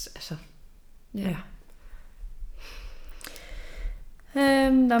det, altså. Ja.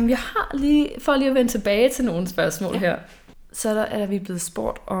 Jeg har lige, for lige at vende tilbage til nogle spørgsmål her, så er vi blevet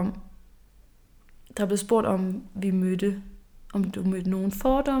spurgt om, der er blevet spurgt om du mødte nogle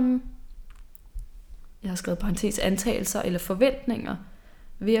fordomme, jeg har skrevet parentes antagelser eller forventninger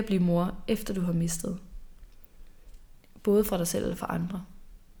ved at blive mor, efter du har mistet. Både fra dig selv eller fra andre.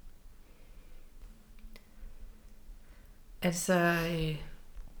 Altså,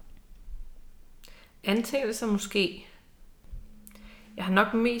 antagelser måske. Jeg har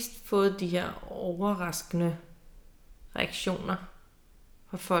nok mest fået de her overraskende reaktioner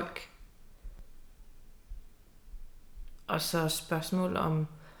fra folk. Og så spørgsmål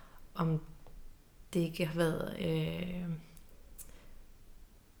om det ikke har været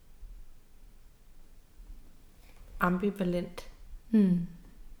ambivalent.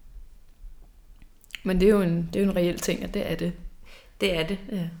 Men det er jo en reel ting, at det er det. Det er det.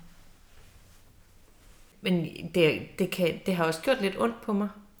 Ja. Men det har også gjort lidt ondt på mig.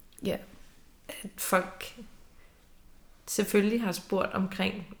 Ja. At folk selvfølgelig har spurgt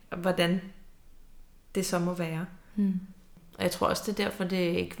omkring, hvordan det så må være. Og jeg tror også, det er derfor, det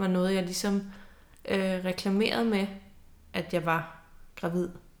ikke var noget, jeg ligesom reklamerede med, at jeg var gravid.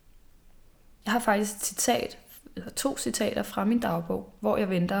 Jeg har faktisk to citater fra min dagbog, hvor jeg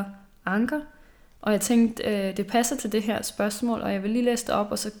venter Anker. Og jeg tænkte, det passer til det her spørgsmål, og jeg vil lige læse det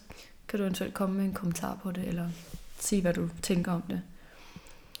op, og så kan du eventuelt komme med en kommentar på det, eller sige, hvad du tænker om det.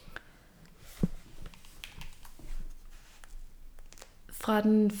 Fra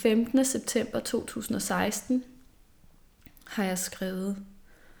den 15. september 2016 har jeg skrevet: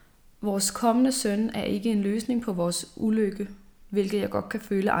 Vores kommende søn er ikke en løsning på vores ulykke, hvilket jeg godt kan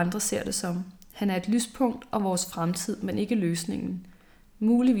føle, andre ser det som. Han er et lyspunkt og vores fremtid, men ikke løsningen.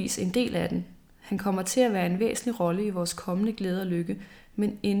 Muligvis en del af den. Han kommer til at være en væsentlig rolle i vores kommende glæde og lykke,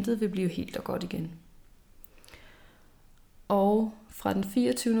 men intet vil blive helt og godt igen. Og fra den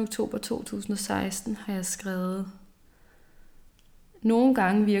 24. oktober 2016 har jeg skrevet: Nogle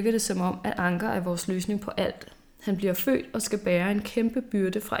gange virker det som om, at Anker er vores løsning på alt. Han bliver født og skal bære en kæmpe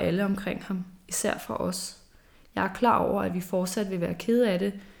byrde fra alle omkring ham, især fra os. Jeg er klar over, at vi fortsat vil være kede af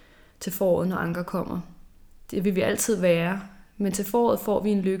det til foråret, når Anker kommer. Det vil vi altid være, men til foråret får vi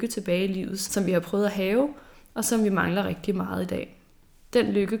en lykke tilbage i livet, som vi har prøvet at have, og som vi mangler rigtig meget i dag.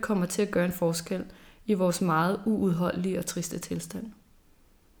 Den lykke kommer til at gøre en forskel i vores meget uudholdelige og triste tilstand.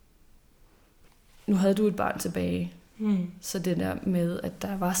 Nu havde du et barn tilbage, så det der med, at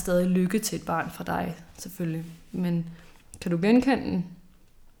der var stadig lykke til et barn fra dig, selvfølgelig. Men kan du genkende den?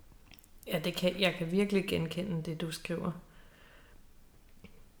 Ja, jeg kan virkelig genkende det, du skriver.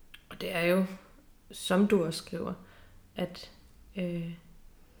 Og det er jo, som du også skriver, at et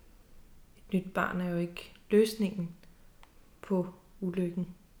nyt barn er jo ikke løsningen på ulykken.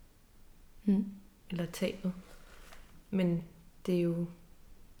 Eller tabet. Men det er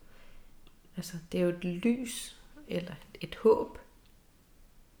jo et lys eller et håb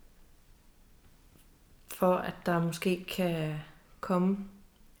for, at der måske kan komme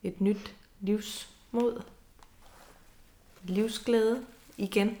et nyt livsmod, livsglæde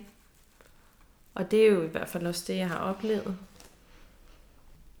igen. Og det er jo i hvert fald også det, jeg har oplevet.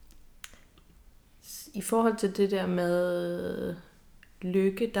 I forhold til det der med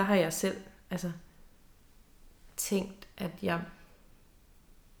lykke, der har jeg selv tænkt, at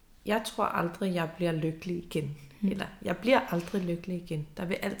jeg tror aldrig, jeg bliver lykkelig igen. Eller jeg bliver aldrig lykkelig igen. Der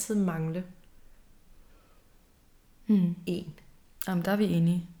vil altid mangle en. Jamen, der er vi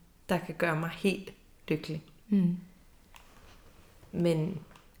enige. Der kan gøre mig helt lykkelig. Men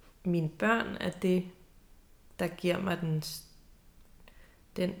mine børn er det, der giver mig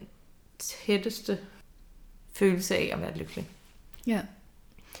den tætteste følelse af at være lykkelig. Ja.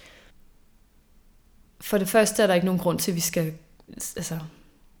 For det første er der ikke nogen grund til, at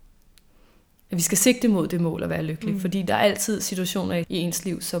vi skal sigte mod det mål at være lykkelig. Fordi der er altid situationer i ens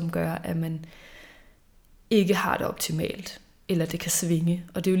liv, som gør, at man ikke har det optimalt. Eller det kan svinge.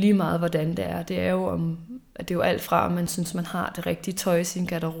 Og det er jo lige meget, hvordan det er. Det er jo alt fra, at man synes, man har det rigtige tøj i sin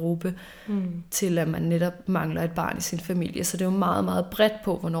garderobe, til at man netop mangler et barn i sin familie. Så det er jo meget, meget bredt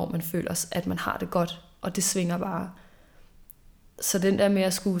på, hvornår man føler, at man har det godt. Og det svinger bare. Så den der med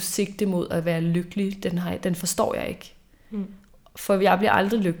at skulle sigte mod at være lykkelig, den forstår jeg ikke. For jeg bliver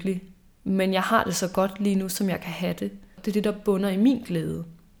aldrig lykkelig. Men jeg har det så godt lige nu, som jeg kan have det. Det er det, der bunder i min glæde.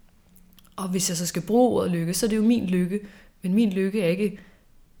 Og hvis jeg så skal bruge ordet lykke, så er det jo min lykke. Men min lykke er ikke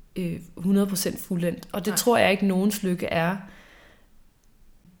 100% fuldendt. Og det tror jeg ikke, nogens lykke er.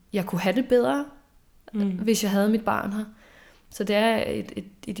 Jeg kunne have det bedre, hvis jeg havde mit barn her. Så det er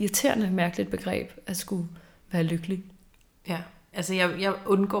et irriterende, mærkeligt begreb, at skulle være lykkelig. Ja, altså jeg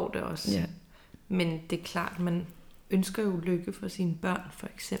undgår det også. Ja. Men det er klart, man ønsker jo lykke for sine børn, for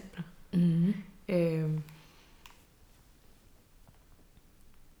eksempel.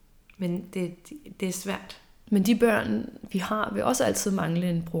 Men det er svært. Men de børn, vi har, vil også altid mangle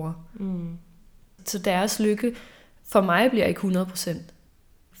en bror. Så deres lykke for mig bliver ikke 100%,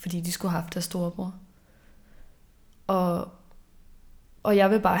 fordi de skulle have haft deres storebror. Og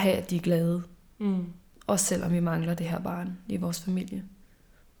jeg vil bare have, at de er glade. Også selvom vi mangler det her barn i vores familie.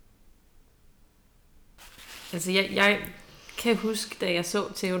 Altså jeg kan huske, da jeg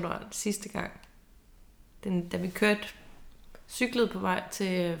så Theodor sidste gang, da vi cyklede på vej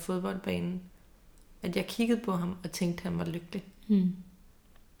til fodboldbanen, at jeg kiggede på ham og tænkte, at han var lykkelig.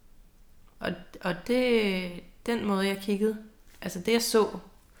 Og den måde, jeg kiggede, altså det jeg så,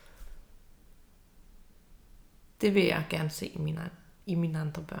 det vil jeg gerne se i mine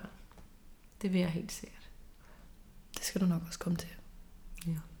andre børn. Det vil jeg helt sikkert. Det skal du nok også komme til.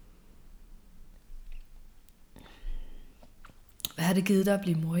 Ja. Hvad har det givet dig at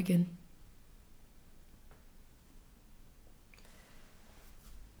blive mor igen?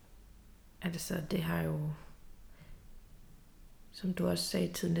 Altså, det har jo, som du også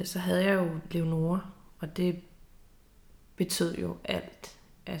sagde tidligere, så havde jeg jo Leonora, og det betød jo alt.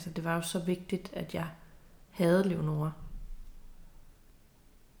 Altså, det var jo så vigtigt, at jeg havde Leonora.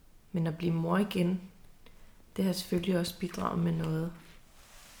 Men at blive mor igen, det har selvfølgelig også bidraget med noget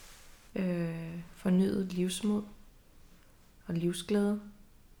fornyet livsmod og livsglæde.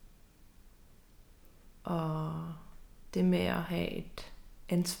 Og det med at have et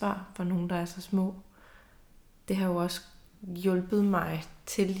ansvar for nogen, der er så små, det har jo også hjulpet mig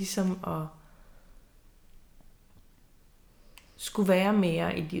til ligesom at skulle være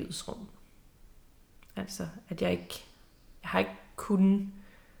mere i livets rum. Altså, at jeg har ikke kunnet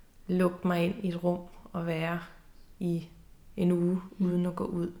lukke mig ind i et rum og være i en uge uden at gå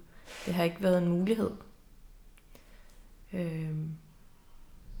ud. Det har ikke været en mulighed.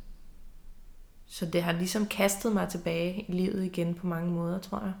 Så det har ligesom kastet mig tilbage i livet igen på mange måder,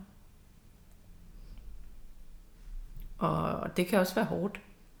 tror jeg. Og det kan også være hårdt.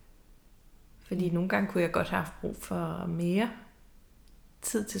 Fordi nogle gange kunne jeg godt have haft brug for mere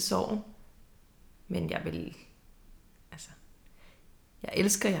tid til sorgen. Men jeg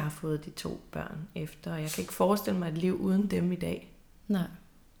elsker, at jeg har fået de 2 børn efter, og jeg kan ikke forestille mig et liv uden dem i dag. Nej.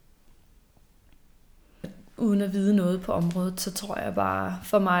 Uden at vide noget på området, så tror jeg bare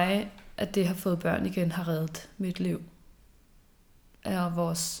for mig, at det har fået børn igen, har reddet mit liv. Er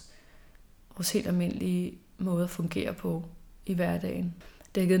vores helt almindelige måde at fungere på i hverdagen.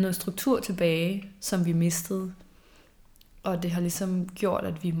 Det har givet noget struktur tilbage, som vi mistede. Og det har ligesom gjort,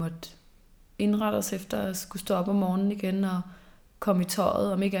 at vi måtte indrette os efter at skulle stå op om morgenen igen og komme i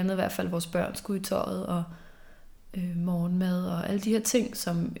tøjet. Om ikke andet i hvert fald vores børn skulle i tøjet og morgenmad og alle de her ting,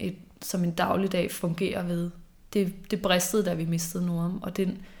 som en dagligdag fungerer ved. Det bristede, da vi mistede Noam, og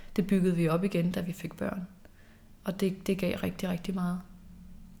det byggede vi op igen, da vi fik børn. Og det gav rigtig, rigtig meget.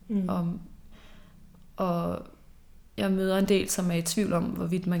 Og jeg møder en del, som er i tvivl om,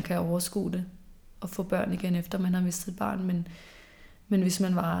 hvorvidt man kan overskue det og få børn igen, efter man har mistet et barn. Men hvis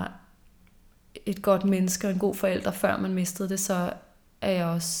man var et godt menneske og en god forælder, før man mistede det, så er jeg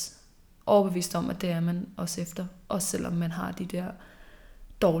også overbevist om, at det er man også efter. Også selvom man har de der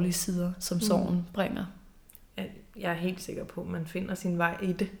dårlige sider, som sorgen bringer. Jeg er helt sikker på, at man finder sin vej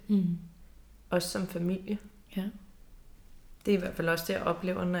i det. Også som familie. Ja. Det er i hvert fald også det, jeg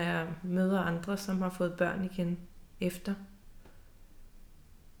oplever, når jeg møder andre, som har fået børn igen efter.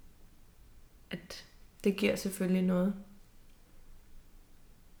 At det giver selvfølgelig noget.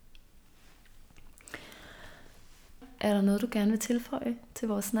 Er der noget, du gerne vil tilføje til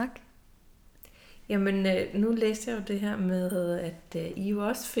vores snak? Jamen, nu læste jeg jo det her med, at I jo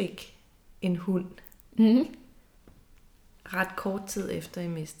også fik en hund. Ret kort tid efter I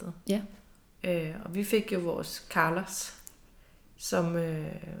mistede. Ja. Og vi fik jo vores Carlos, som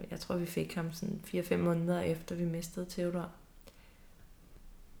jeg tror, vi fik ham sådan 4-5 måneder efter, vi mistede Theodor.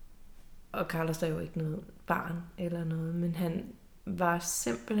 Og Carlos er jo ikke noget barn eller noget, men han var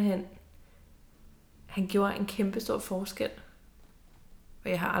simpelthen, han gjorde en kæmpe stor forskel. Og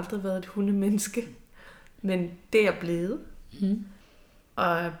jeg har aldrig været et hundemenneske, men det er jeg blevet.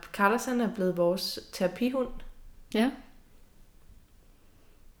 Og Carlos, han er blevet vores terapihund. Ja.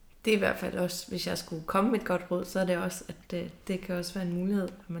 Det er i hvert fald også, hvis jeg skulle komme med et godt råd, så er det også, at det kan også være en mulighed,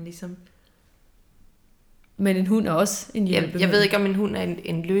 at man ligesom... Men en hund er også en hjælpemiddel. Jeg ved ikke, om en hund er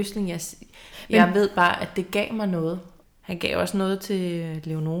en løsning. Jeg ved bare, at det gav mig noget. Han gav også noget til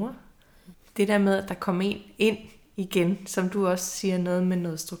Leonora. Det der med, at der kom en ind igen, som du også siger, noget med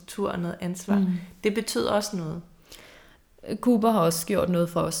noget struktur og noget ansvar, det betød også noget. Cooper har også gjort noget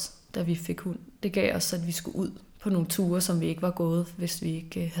for os, da vi fik hund. Det gav os, at vi skulle ud på nogle ture, som vi ikke var gået, hvis vi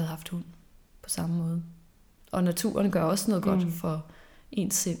ikke havde haft hund på samme måde. Og naturen gør også noget godt for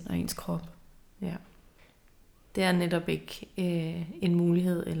ens sind og ens krop. Ja. Det er netop ikke en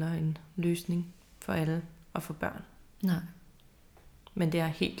mulighed eller en løsning for alle at få børn. Nej. Men det er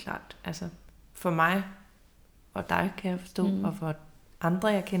helt klart, altså for mig og dig, kan jeg forstå, og for andre,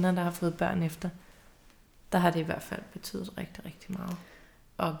 jeg kender, der har fået børn efter, der har det i hvert fald betydet rigtig, rigtig meget.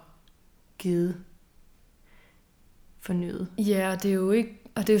 Og givet fornyet. Ja, og det er jo ikke,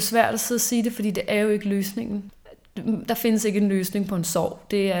 og det er jo svært at sidde og sige det, fordi det er jo ikke løsningen. Der findes ikke en løsning på en sorg.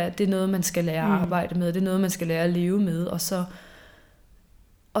 Det er noget, man skal lære at arbejde med. Det er noget, man skal lære at leve med.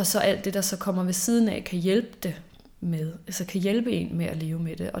 Og så alt det, der så kommer ved siden af, kan hjælpe det med. Altså kan hjælpe en med at leve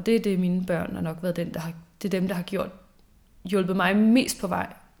med det. Og det er det, mine børn har nok været det er dem, der har hjulpet mig mest på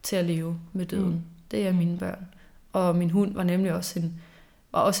vej til at leve med døden. Det er mine børn. Og min hund var nemlig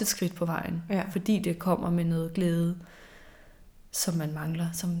også et skridt på vejen. Ja. Fordi det kommer med noget glæde. som man mangler,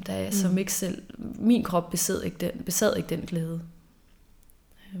 som ikke selv, min krop besad ikke den glæde.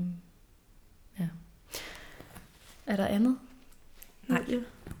 Ja. Er der andet?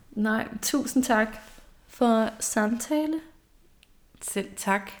 Nej, tusind tak for samtale. Selv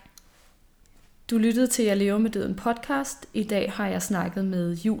tak. Du lyttede til Jeg lever med døden podcast. I dag har jeg snakket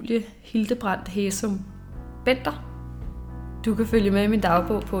med Julie Hildebrandt Hæsum Bender. Du kan følge med i min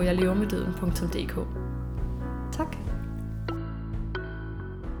dagbog på jeglevermeddøden.dk. Tak.